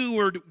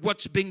steward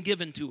what's been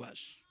given to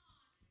us?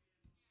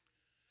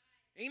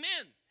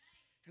 Amen.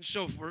 And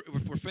so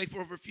if we're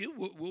faithful over a few,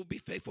 we'll be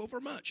faithful over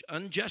much.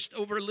 Unjust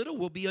over little,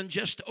 we'll be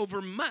unjust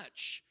over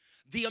much.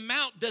 The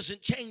amount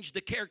doesn't change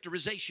the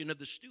characterization of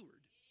the steward.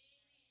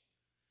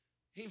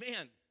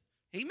 Amen.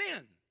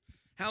 Amen.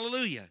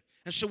 Hallelujah.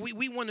 And so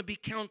we want to be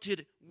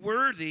counted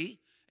worthy,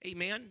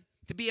 amen,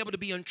 to be able to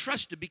be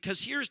entrusted,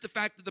 because here's the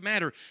fact of the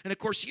matter. And of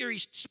course, here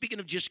he's speaking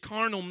of just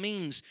carnal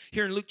means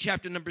here in Luke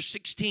chapter number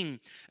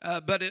 16.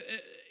 But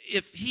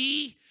if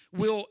he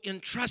will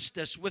entrust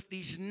us with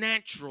these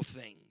natural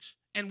things,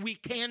 and we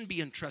can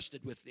be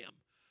entrusted with them,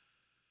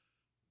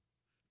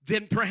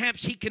 then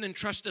perhaps he can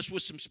entrust us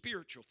with some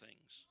spiritual things.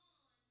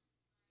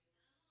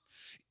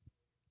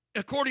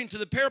 According to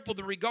the parable,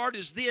 the regard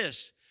is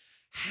this: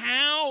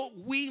 how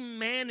we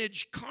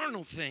manage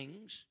carnal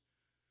things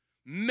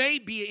may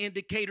be an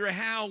indicator of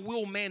how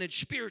we'll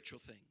manage spiritual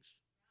things.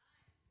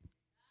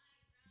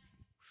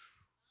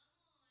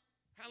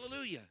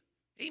 Hallelujah.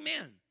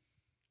 Amen.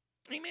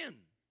 Amen.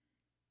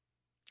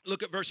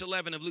 Look at verse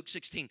 11 of Luke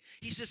 16.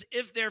 He says,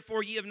 if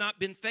therefore ye have not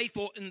been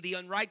faithful in the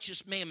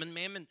unrighteous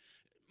mammon,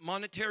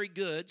 monetary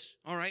goods,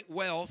 all right,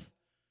 wealth,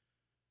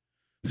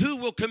 who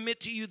will commit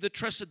to you the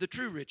trust of the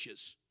true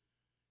riches?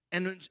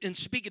 And in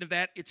speaking of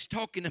that, it's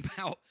talking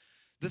about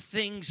the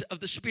things of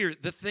the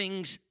Spirit, the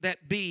things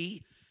that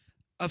be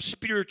of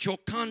spiritual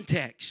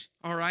context,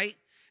 all right?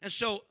 And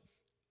so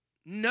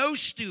no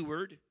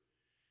steward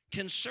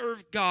can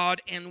serve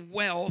God and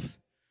wealth,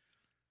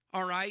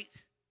 all right,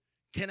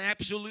 can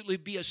absolutely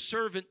be a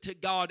servant to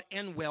God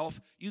and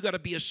wealth. You got to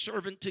be a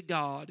servant to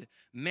God,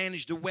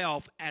 manage the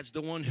wealth as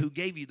the one who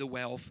gave you the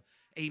wealth,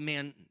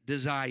 amen,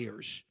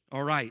 desires.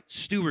 All right,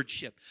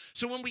 stewardship.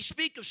 So when we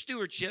speak of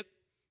stewardship,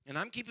 and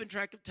I'm keeping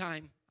track of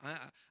time,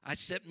 I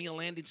set me a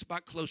landing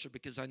spot closer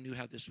because I knew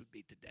how this would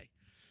be today.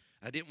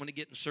 I didn't want to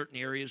get in certain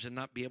areas and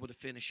not be able to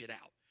finish it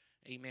out.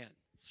 Amen.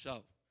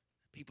 So,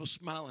 people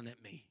smiling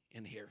at me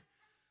in here.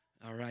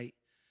 All right.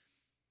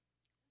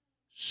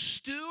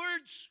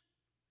 Stewards,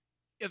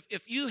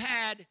 if you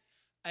had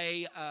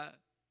a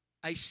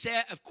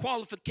set of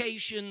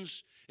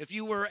qualifications, if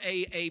you were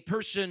a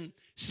person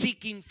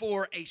seeking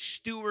for a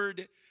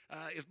steward,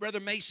 if Brother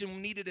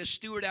Mason needed a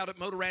steward out at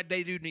Motorrad,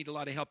 they do need a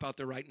lot of help out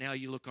there right now.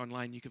 You look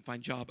online, you can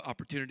find job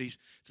opportunities.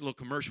 It's a little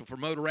commercial for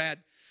Motorrad.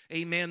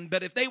 Amen.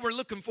 But if they were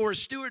looking for a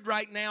steward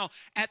right now,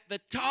 at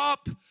the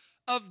top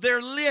of their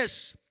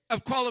list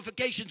of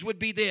qualifications would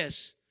be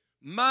this: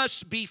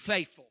 must be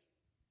faithful.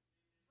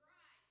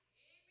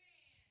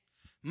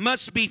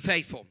 Must be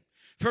faithful.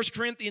 1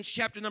 Corinthians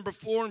chapter number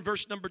 4 and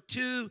verse number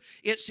 2,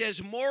 it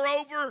says,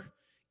 moreover,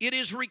 it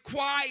is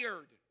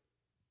required.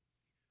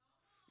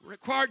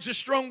 Required is a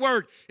strong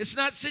word. It's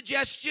not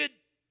suggested.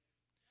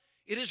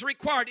 It is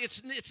required.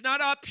 It's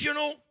not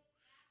optional.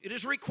 It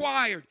is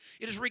required.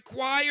 It is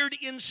required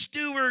in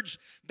stewards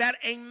that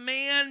a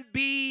man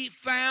be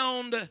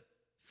found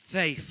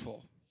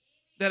faithful.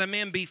 That a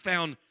man be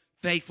found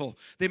faithful.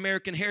 The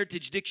American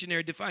Heritage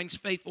Dictionary defines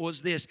faithful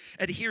as this: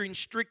 adhering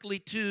strictly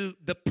to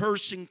the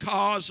person,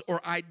 cause, or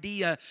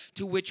idea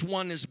to which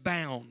one is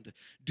bound,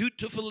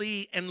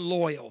 dutifully and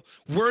loyal,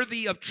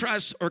 worthy of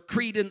trust or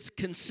credence,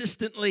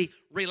 consistently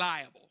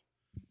reliable.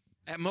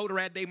 At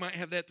Motorrad, they might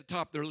have that at the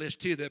top of their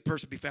list too, that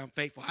person be found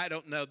faithful. I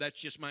don't know. That's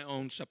just my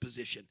own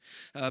supposition.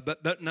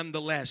 But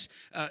nonetheless,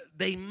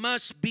 they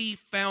must be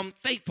found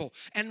faithful.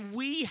 And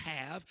we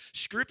have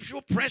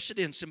scriptural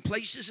precedents and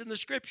places in the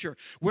Scripture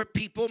where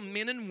people,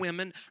 men and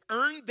women,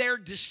 earned their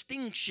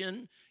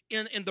distinction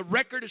in the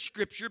record of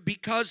Scripture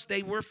because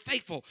they were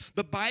faithful.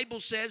 The Bible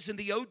says in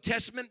the Old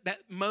Testament that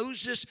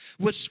Moses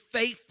was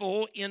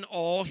faithful in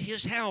all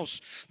his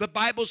house. The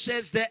Bible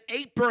says that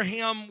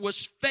Abraham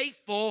was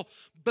faithful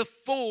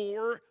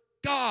before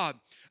God.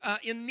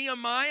 In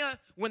Nehemiah,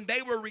 when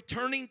they were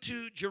returning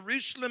to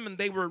Jerusalem and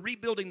they were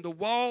rebuilding the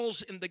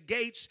walls and the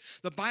gates,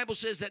 the Bible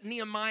says that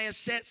Nehemiah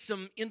set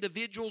some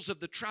individuals of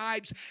the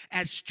tribes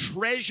as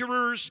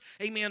treasurers,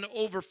 amen,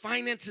 over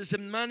finances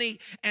and money.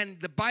 And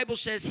the Bible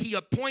says he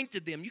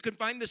appointed them. You can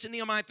find this in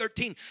Nehemiah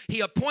 13. He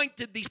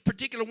appointed these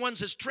particular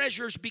ones as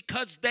treasurers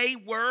because they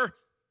were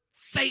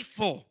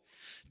faithful.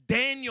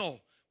 Daniel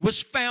was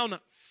found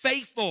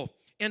faithful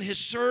in his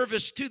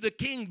service to the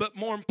king, but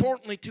more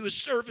importantly, to his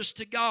service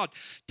to God.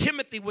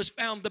 Timothy was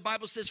found, the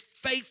Bible says,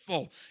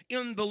 faithful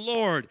in the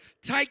Lord.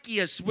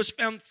 Tychicus was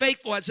found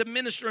faithful as a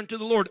minister unto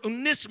the Lord.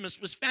 Onesimus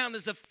was found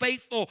as a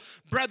faithful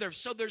brother.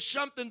 So there's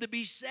something to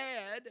be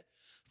said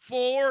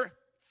for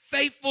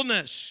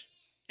faithfulness.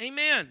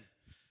 Amen.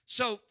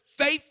 So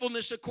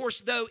faithfulness, of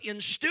course, though, in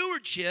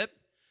stewardship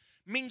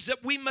means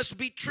that we must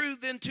be true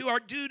then to our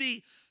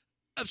duty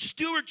of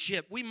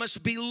stewardship. We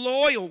must be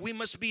loyal. We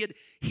must be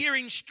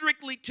adhering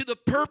strictly to the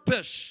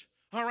purpose,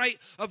 all right,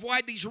 of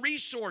why these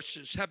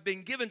resources have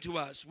been given to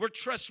us. We're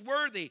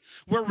trustworthy.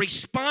 We're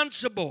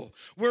responsible.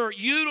 We're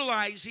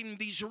utilizing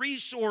these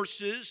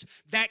resources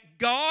that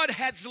God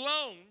has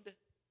loaned.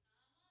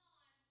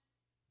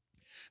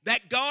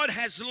 That God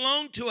has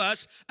loaned to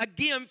us,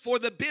 again, for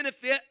the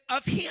benefit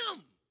of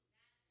Him.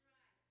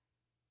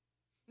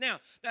 Now,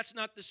 that's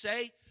not to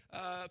say,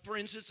 for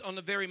instance, on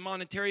the very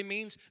monetary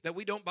means that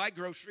we don't buy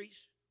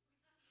groceries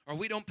or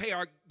we don't pay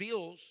our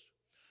bills.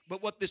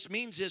 But what this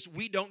means is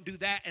we don't do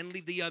that and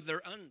leave the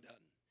other undone.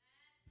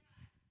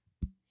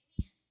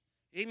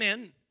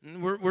 Amen.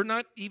 We're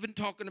not even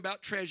talking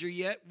about treasure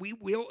yet. We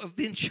will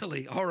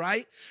eventually, all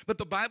right? But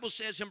the Bible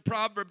says in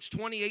Proverbs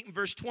 28 and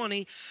verse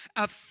 20,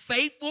 a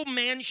faithful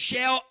man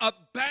shall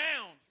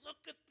abound. Look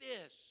at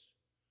this.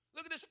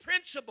 Look at this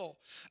principle.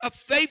 A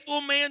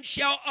faithful man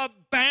shall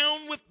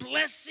abound with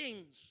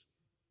blessings.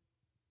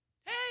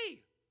 Hey,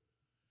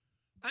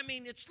 I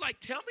mean, it's like,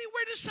 tell me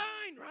where to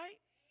sign, right?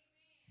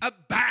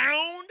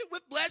 Abound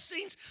with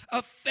blessings.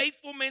 A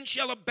faithful man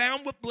shall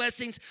abound with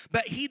blessings,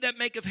 but he that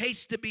maketh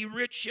haste to be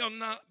rich shall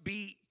not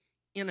be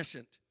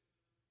innocent,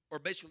 or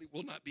basically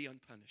will not be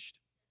unpunished.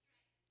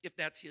 If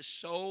that's his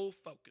sole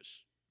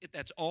focus, if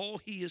that's all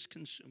he is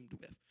consumed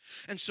with.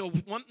 And so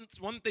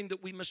one thing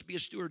that we must be a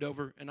steward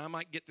over, and I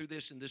might get through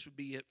this and this would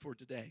be it for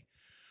today,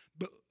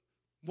 but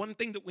one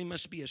thing that we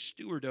must be a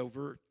steward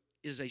over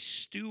is a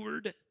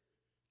steward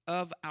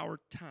of our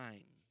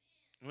time.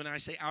 When I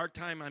say our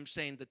time, I'm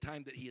saying the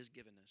time that He has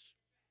given us.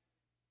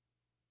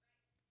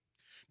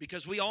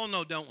 Because we all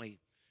know, don't we,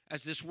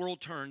 as this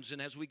world turns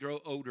and as we grow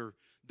older,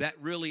 that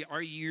really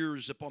our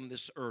years upon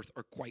this earth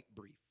are quite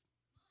brief.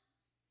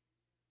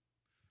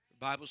 The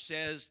Bible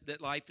says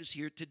that life is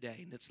here today,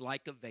 and it's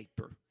like a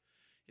vapor.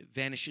 It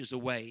vanishes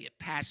away. It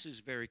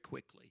passes very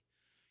quickly.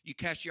 You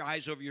cast your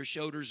eyes over your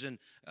shoulders, and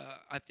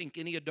I think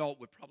any adult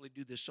would probably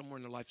do this somewhere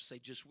in their life and say,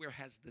 just where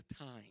has the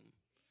time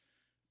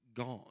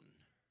gone?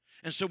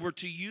 And so we're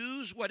to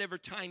use whatever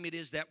time it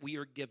is that we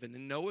are given.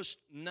 And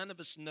none of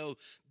us know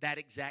that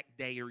exact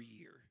day or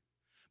year.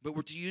 But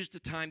we're to use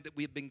the time that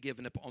we have been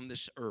given upon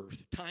this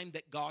earth, time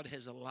that God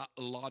has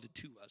allotted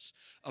to us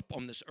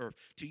upon this earth,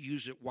 to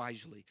use it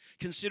wisely.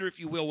 Consider, if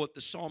you will, what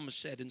the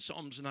psalmist said in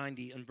Psalms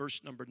 90 and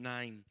verse number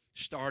 9,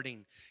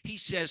 starting. He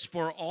says,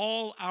 for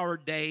all our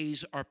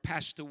days are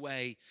passed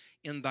away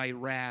in thy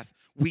wrath.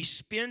 We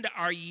spend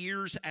our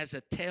years as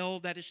a tale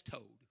that is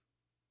told.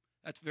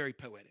 That's very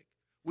poetic.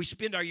 We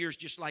spend our years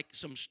just like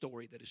some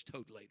story that is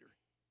told later.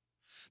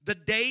 The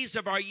days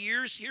of our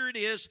years, here it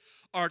is,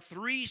 are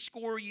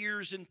 70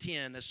 years and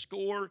 10. A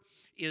score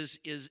is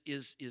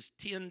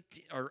 10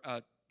 or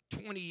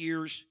 20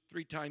 years.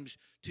 3 times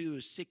 2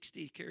 is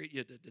 60. Carry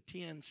you to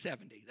 10,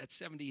 70. That's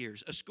 70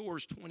 years. A score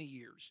is 20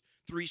 years.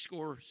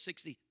 70,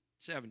 60,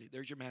 70.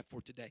 There's your math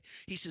for today.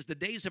 He says the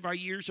days of our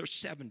years are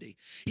 70.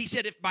 He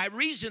said if by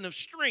reason of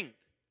strength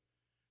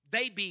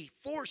they be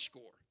 80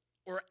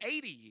 or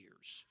 80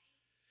 years.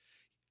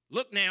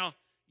 Look now,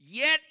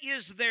 yet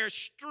is their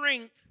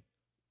strength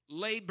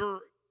labor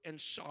and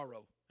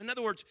sorrow. In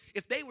other words,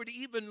 if they were to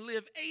even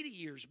live 80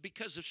 years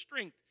because of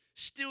strength,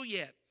 still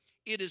yet,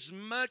 it is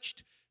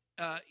much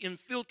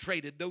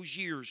infiltrated those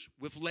years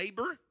with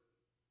labor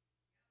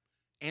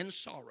and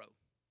sorrow.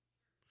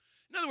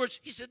 In other words,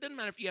 he said, it doesn't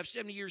matter if you have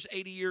 70 years,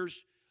 80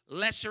 years,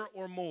 lesser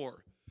or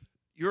more.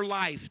 Your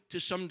life, to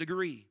some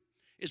degree,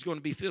 is going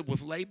to be filled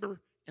with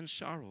labor and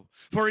sorrow.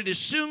 For it is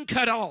soon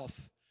cut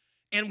off,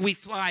 and we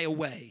fly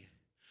away.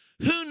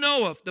 Who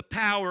knoweth the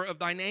power of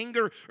thine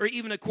anger, or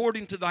even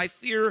according to thy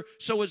fear,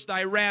 so is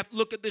thy wrath?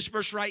 Look at this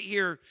verse right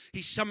here.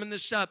 He summoned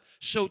this up.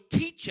 So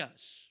teach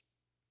us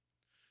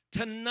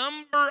to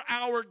number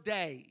our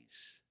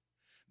days,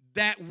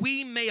 that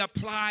we may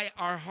apply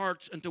our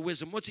hearts unto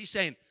wisdom. What's he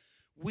saying?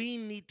 We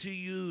need to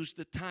use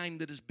the time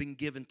that has been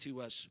given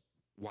to us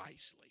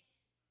wisely.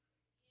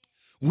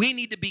 We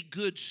need to be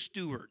good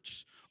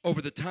stewards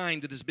over the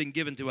time that has been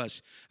given to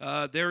us.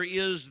 There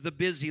is the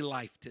busy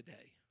life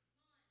today.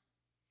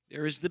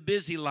 There is the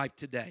busy life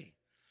today.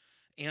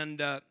 And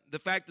the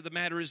fact of the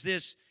matter is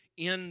this,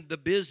 in the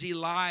busy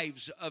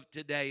lives of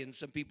today, and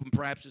some people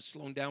perhaps it's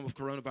slowing down with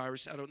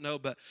coronavirus, I don't know,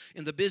 but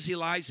in the busy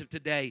lives of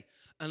today,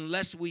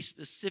 unless we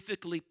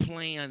specifically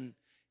plan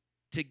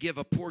to give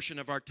a portion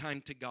of our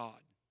time to God,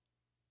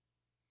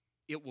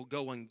 it will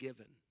go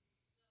ungiven.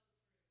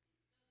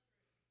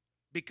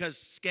 Because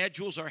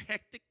schedules are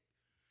hectic,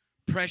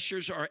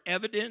 pressures are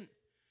evident,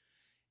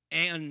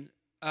 and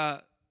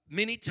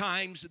many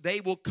times they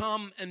will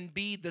come and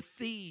be the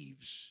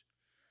thieves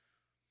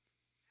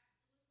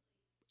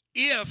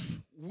if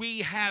we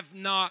have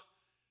not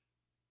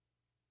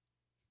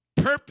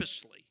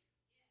purposely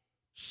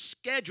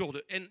scheduled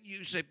it. And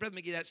you say, Brother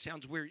McGee, that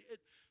sounds weird.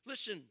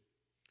 Listen,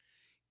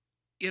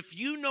 if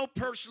you know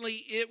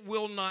personally it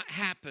will not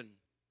happen,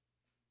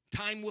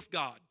 time with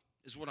God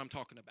is what I'm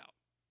talking about.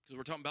 Because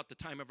we're talking about the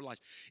time of our lives.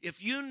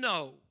 If you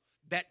know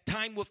that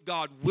time with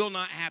God will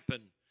not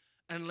happen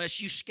unless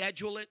you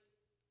schedule it,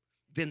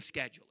 then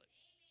schedule it.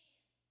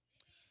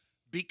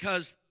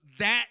 Because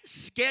that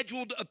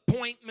scheduled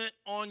appointment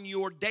on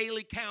your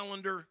daily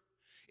calendar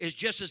is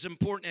just as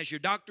important as your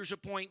doctor's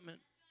appointment.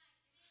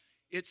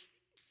 It's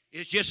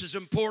just as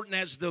important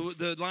as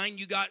the line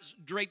you got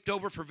draped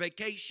over for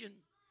vacation.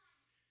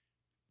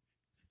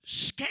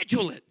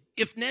 Schedule it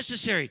if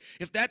necessary.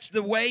 If that's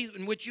the way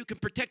in which you can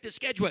protect it,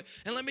 schedule it.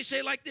 And let me say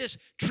it like this.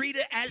 Treat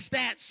it as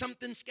that,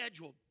 something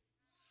scheduled.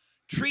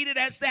 Treat it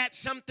as that,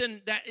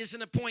 something that is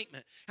an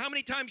appointment. How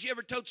many times you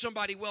ever told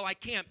somebody, well, I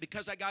can't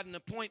because I got an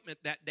appointment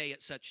that day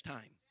at such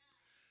time?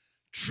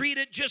 Treat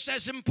it just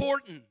as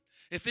important.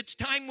 If it's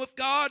time with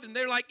God and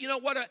they're like, you know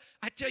what,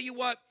 I tell you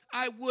what,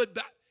 I would,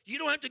 but you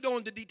don't have to go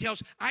into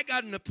details. I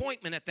got an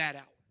appointment at that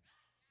hour.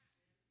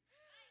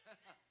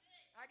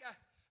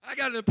 I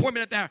got an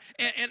appointment at that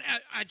hour. And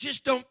I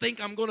just don't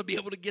think I'm going to be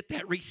able to get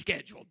that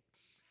rescheduled.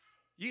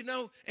 You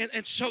know,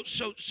 and so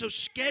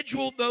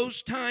schedule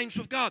those times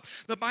with God.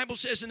 The Bible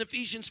says in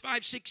Ephesians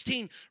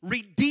 5:16,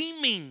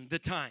 redeeming the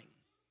time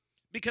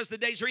because the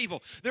days are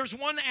evil. There's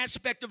one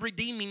aspect of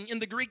redeeming in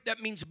the Greek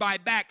that means buy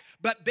back,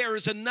 but there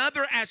is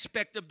another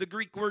aspect of the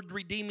Greek word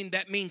redeeming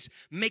that means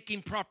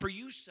making proper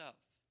use of.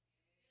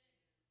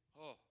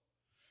 Oh,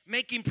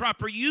 making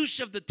proper use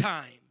of the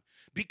time.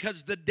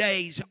 Because the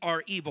days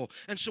are evil.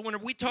 And so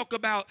when we talk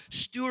about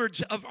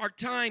stewards of our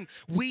time,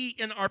 we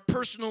in our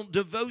personal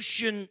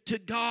devotion to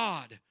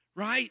God,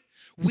 right?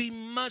 We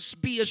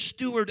must be a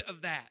steward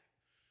of that.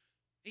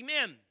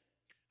 Amen.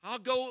 I'll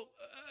go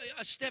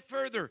a step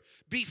further.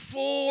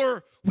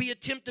 Before we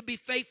attempt to be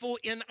faithful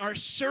in our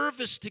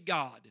service to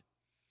God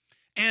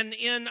and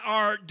in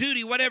our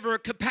duty, whatever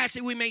capacity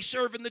we may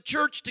serve in the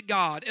church to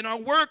God and our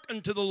work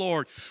unto the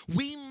Lord,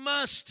 we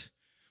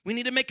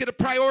need to make it a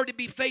priority to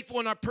be faithful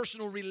in our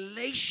personal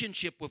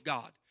relationship with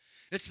God.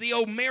 It's the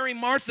old Mary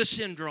Martha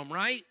syndrome,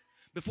 right?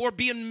 Before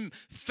being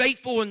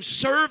faithful and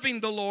serving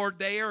the Lord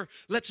there,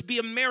 let's be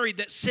a Mary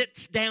that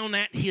sits down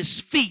at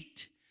His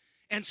feet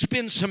and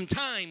spend some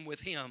time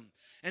with Him.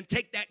 And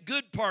take that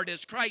good part,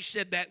 as Christ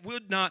said, that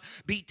would not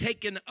be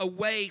taken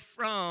away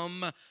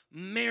from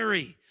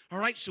Mary. All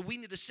right, so we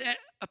need to set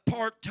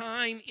apart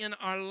time in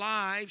our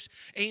lives,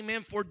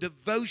 amen, for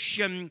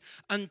devotion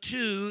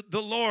unto the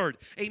Lord.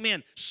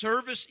 Amen.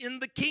 Service in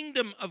the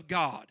kingdom of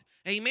God.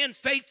 Amen.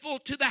 Faithful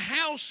to the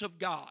house of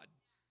God.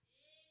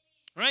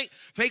 Right?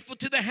 Faithful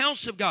to the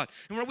house of God.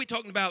 And when are we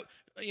talking about,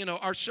 you know,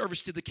 our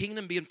service to the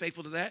kingdom, being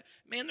faithful to that?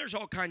 Man, there's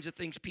all kinds of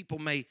things people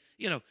may,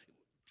 you know,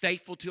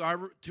 faithful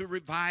to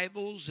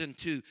revivals and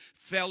to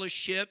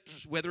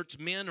fellowships, whether it's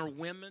men or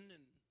women.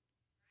 And,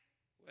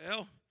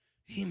 well,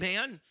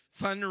 amen.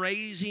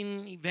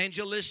 Fundraising,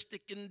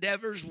 evangelistic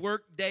endeavors,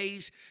 work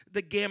days,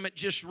 the gamut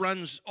just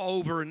runs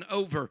over and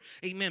over.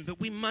 Amen.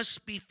 But we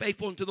must be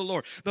faithful unto the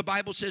Lord. The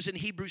Bible says in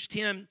Hebrews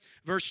 10,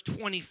 verse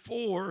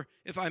 24,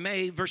 if I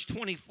may, verse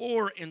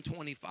 24 and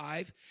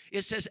 25,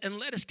 it says, and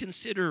let us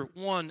consider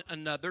one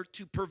another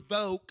to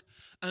provoke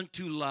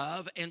unto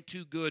love and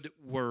to good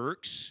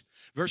works.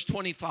 Verse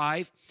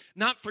 25,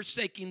 not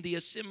forsaking the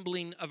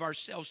assembling of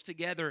ourselves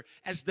together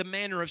as the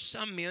manner of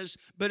some is,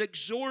 but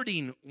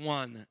exhorting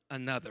one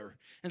another.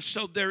 And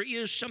so there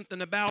is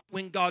something about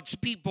when God's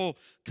people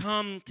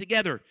come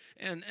together.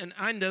 And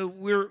I know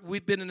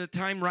we've been in a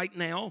time right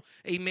now,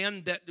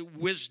 amen, that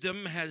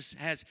wisdom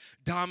has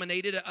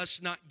dominated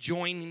us not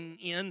joining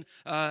in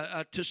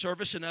to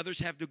service, and others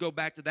have to go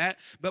back to that.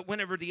 But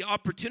whenever the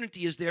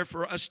opportunity is there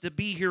for us to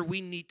be here, we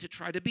need to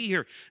try to be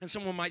here. And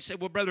someone might say,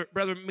 well, Brother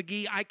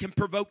McGee, I can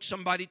provoke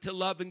somebody to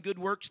love and good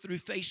works through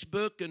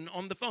Facebook and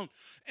on the phone.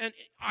 And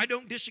I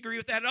don't disagree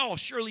with that at all.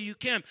 Surely you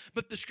can.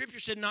 But the scripture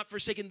said not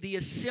forsaking the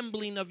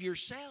assembling of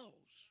yourselves.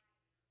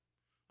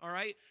 All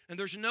right? And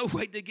there's no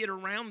way to get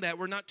around that.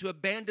 We're not to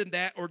abandon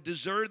that or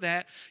desert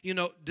that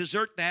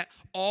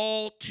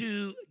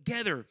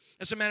altogether.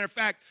 As a matter of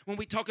fact, when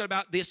we talk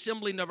about the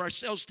assembling of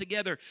ourselves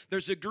together,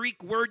 there's a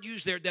Greek word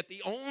used there that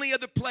the only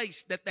other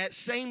place that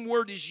same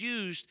word is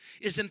used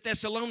is in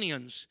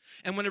Thessalonians.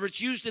 And whenever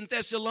it's used in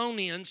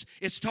Thessalonians,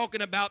 it's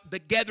talking about the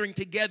gathering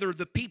together of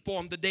the people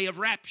on the day of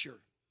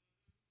rapture.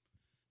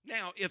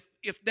 Now,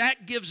 if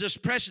that gives us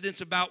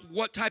precedence about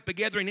what type of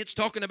gathering it's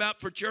talking about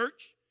for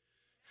church,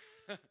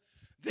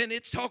 then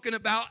it's talking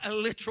about a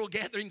literal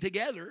gathering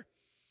together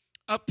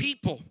of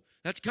people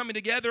that's coming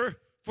together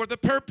for the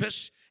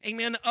purpose,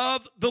 amen,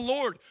 of the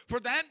Lord. For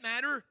that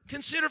matter,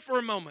 consider for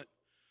a moment,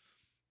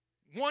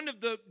 one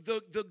of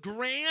the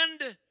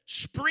grand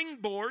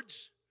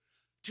springboards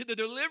to the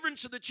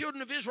deliverance of the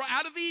children of Israel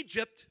out of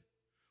Egypt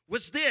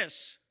was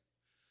this: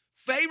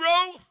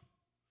 Pharaoh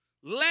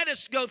let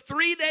us go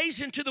 3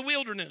 days into the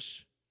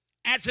wilderness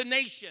as a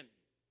nation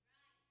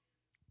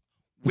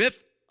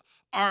with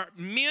our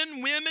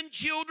men, women,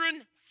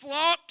 children,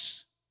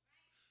 flocks,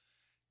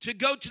 to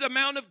go to the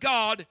Mount of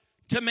God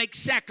to make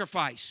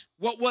sacrifice.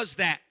 What was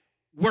that?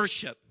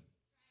 Worship.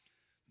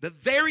 The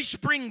very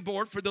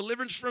springboard for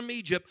deliverance from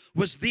Egypt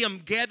was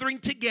them gathering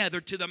together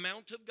to the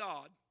Mount of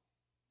God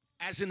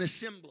as an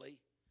assembly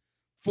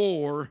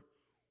for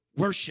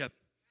worship.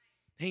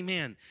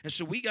 Amen. And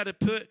so we got to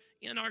put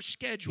in our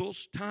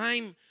schedules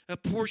time, a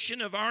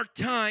portion of our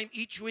time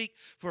each week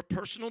for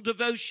personal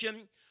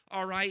devotion,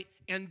 all right,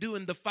 and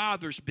doing the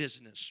Father's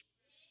business.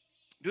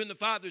 Doing the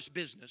Father's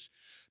business.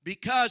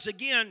 Because,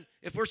 again,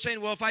 if we're saying,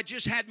 well, if I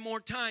just had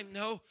more time,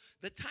 no,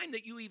 the time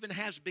that you even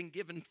has been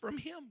given from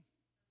Him.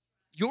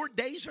 Your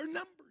days are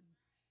numbered.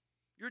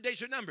 Your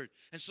days are numbered.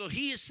 And so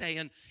He is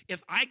saying,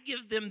 if I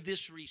give them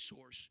this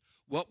resource,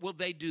 what will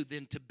they do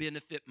then to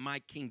benefit my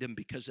kingdom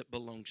because it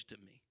belongs to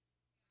me?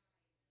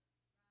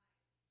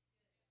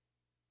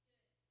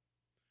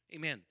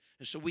 Amen.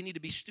 And so we need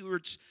to be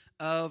stewards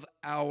of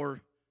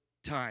our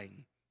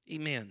time.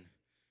 Amen.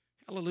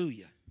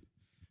 Hallelujah.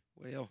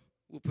 Well,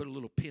 we'll put a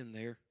little pin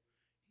there.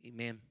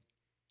 Amen.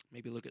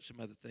 Maybe look at some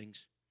other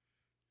things.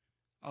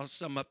 I'll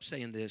sum up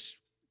saying this.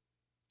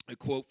 A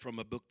quote from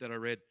a book that I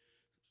read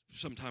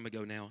some time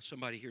ago now.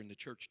 Somebody here in the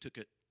church took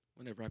it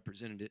whenever I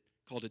presented it,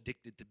 called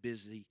Addicted to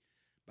Busy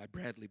by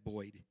Bradley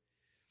Boyd.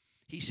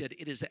 He said,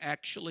 it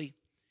actually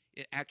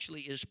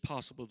is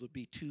possible to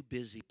be too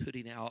busy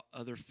putting out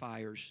other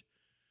fires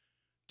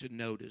to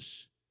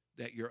notice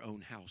that your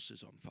own house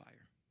is on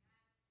fire.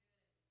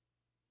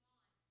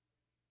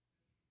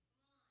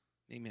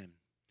 Amen.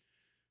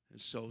 And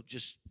so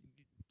just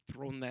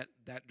throwing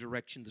that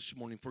direction this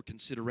morning for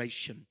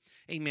consideration.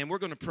 Amen. We're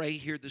going to pray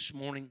here this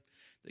morning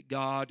that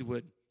God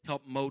would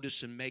help mold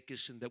us and make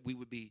us, and that we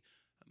would be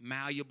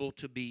malleable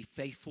to be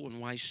faithful and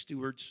wise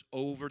stewards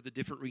over the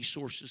different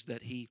resources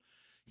that He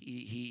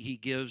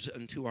gives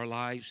unto our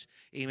lives.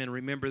 Amen.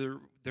 Remember,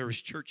 there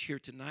is church here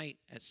tonight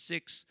at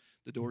 6.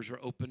 The doors are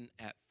open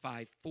at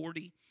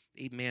 5:40.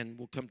 Amen.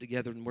 We'll come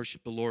together and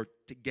worship the Lord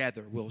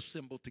together. We'll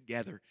assemble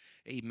together.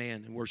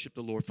 Amen. And worship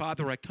the Lord.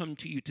 Father, I come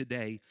to you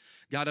today.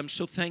 God, I'm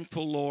so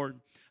thankful, Lord.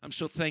 I'm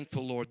so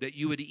thankful, Lord, that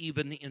you would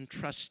even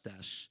entrust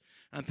us.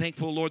 I'm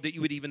thankful, Lord, that you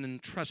would even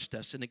entrust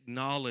us and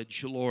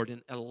acknowledge, Lord,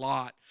 and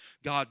allot,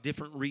 God,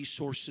 different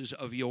resources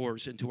of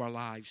yours into our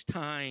lives.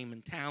 Time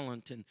and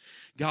talent and,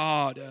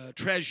 God,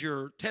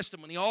 treasure,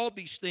 testimony, all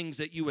these things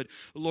that you would,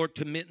 Lord,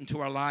 commit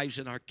into our lives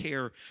and our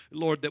care.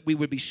 Lord, that we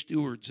would be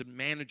stewards and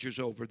managers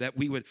over, that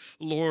we would,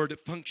 Lord,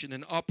 function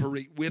and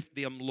operate with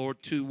them,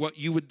 Lord, to what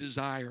you would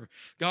desire.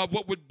 God,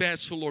 what would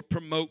best, Lord,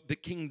 promote the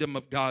kingdom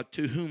of God,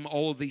 to whom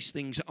all of these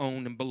things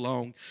own and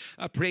belong.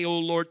 I pray, oh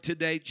Lord,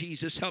 today,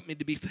 Jesus, help me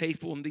to be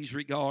faithful in these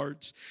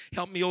regards.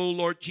 Help me, oh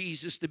Lord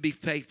Jesus, to be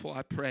faithful,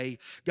 I pray.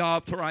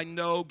 God, for I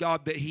know,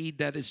 God, that he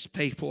that is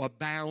faithful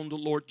abound,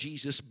 Lord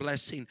Jesus,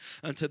 blessing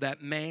unto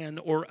that man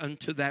or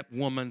unto that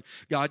woman.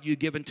 God, you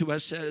given to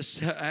us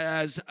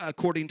as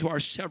according to our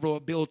several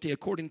ability,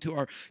 according to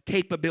our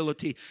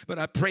capability. But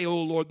I pray,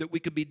 oh Lord, that we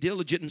could be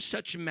diligent in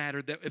such a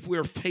matter that if we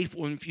are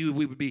faithful in few,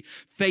 we would be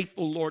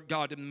faithful, Lord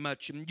God, in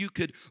much. And you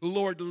could,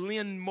 Lord,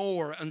 lend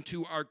more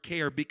unto our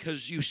care,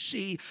 because you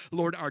see,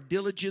 Lord, our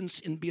diligence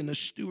in being a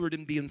steward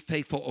and being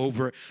faithful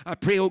over it. I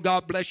pray, oh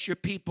God, bless your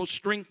people,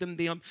 strengthen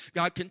them.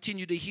 God,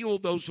 continue to heal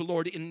those,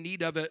 Lord, in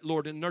need of it,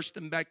 Lord, and nurse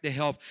them back to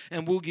health.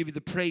 And we'll give you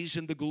the praise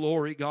and the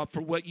glory, God, for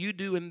what you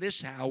do in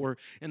this hour.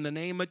 In the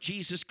name of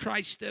Jesus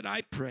Christ that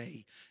I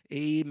pray.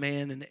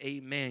 Amen and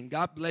amen.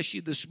 God bless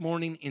you this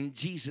morning in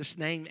Jesus'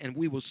 name, and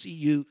we will see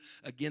you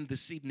again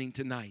this evening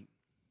tonight.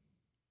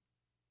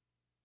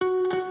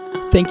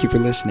 Thank you for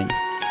listening.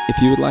 If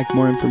you would like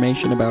more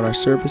information about our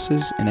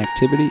services and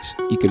activities,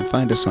 you can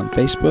find us on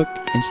Facebook,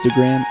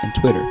 Instagram, and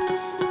Twitter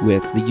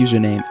with the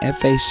username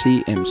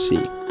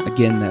FACMC.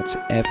 Again, that's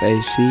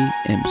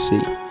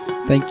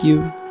FACMC. Thank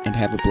you, and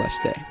have a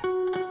blessed day.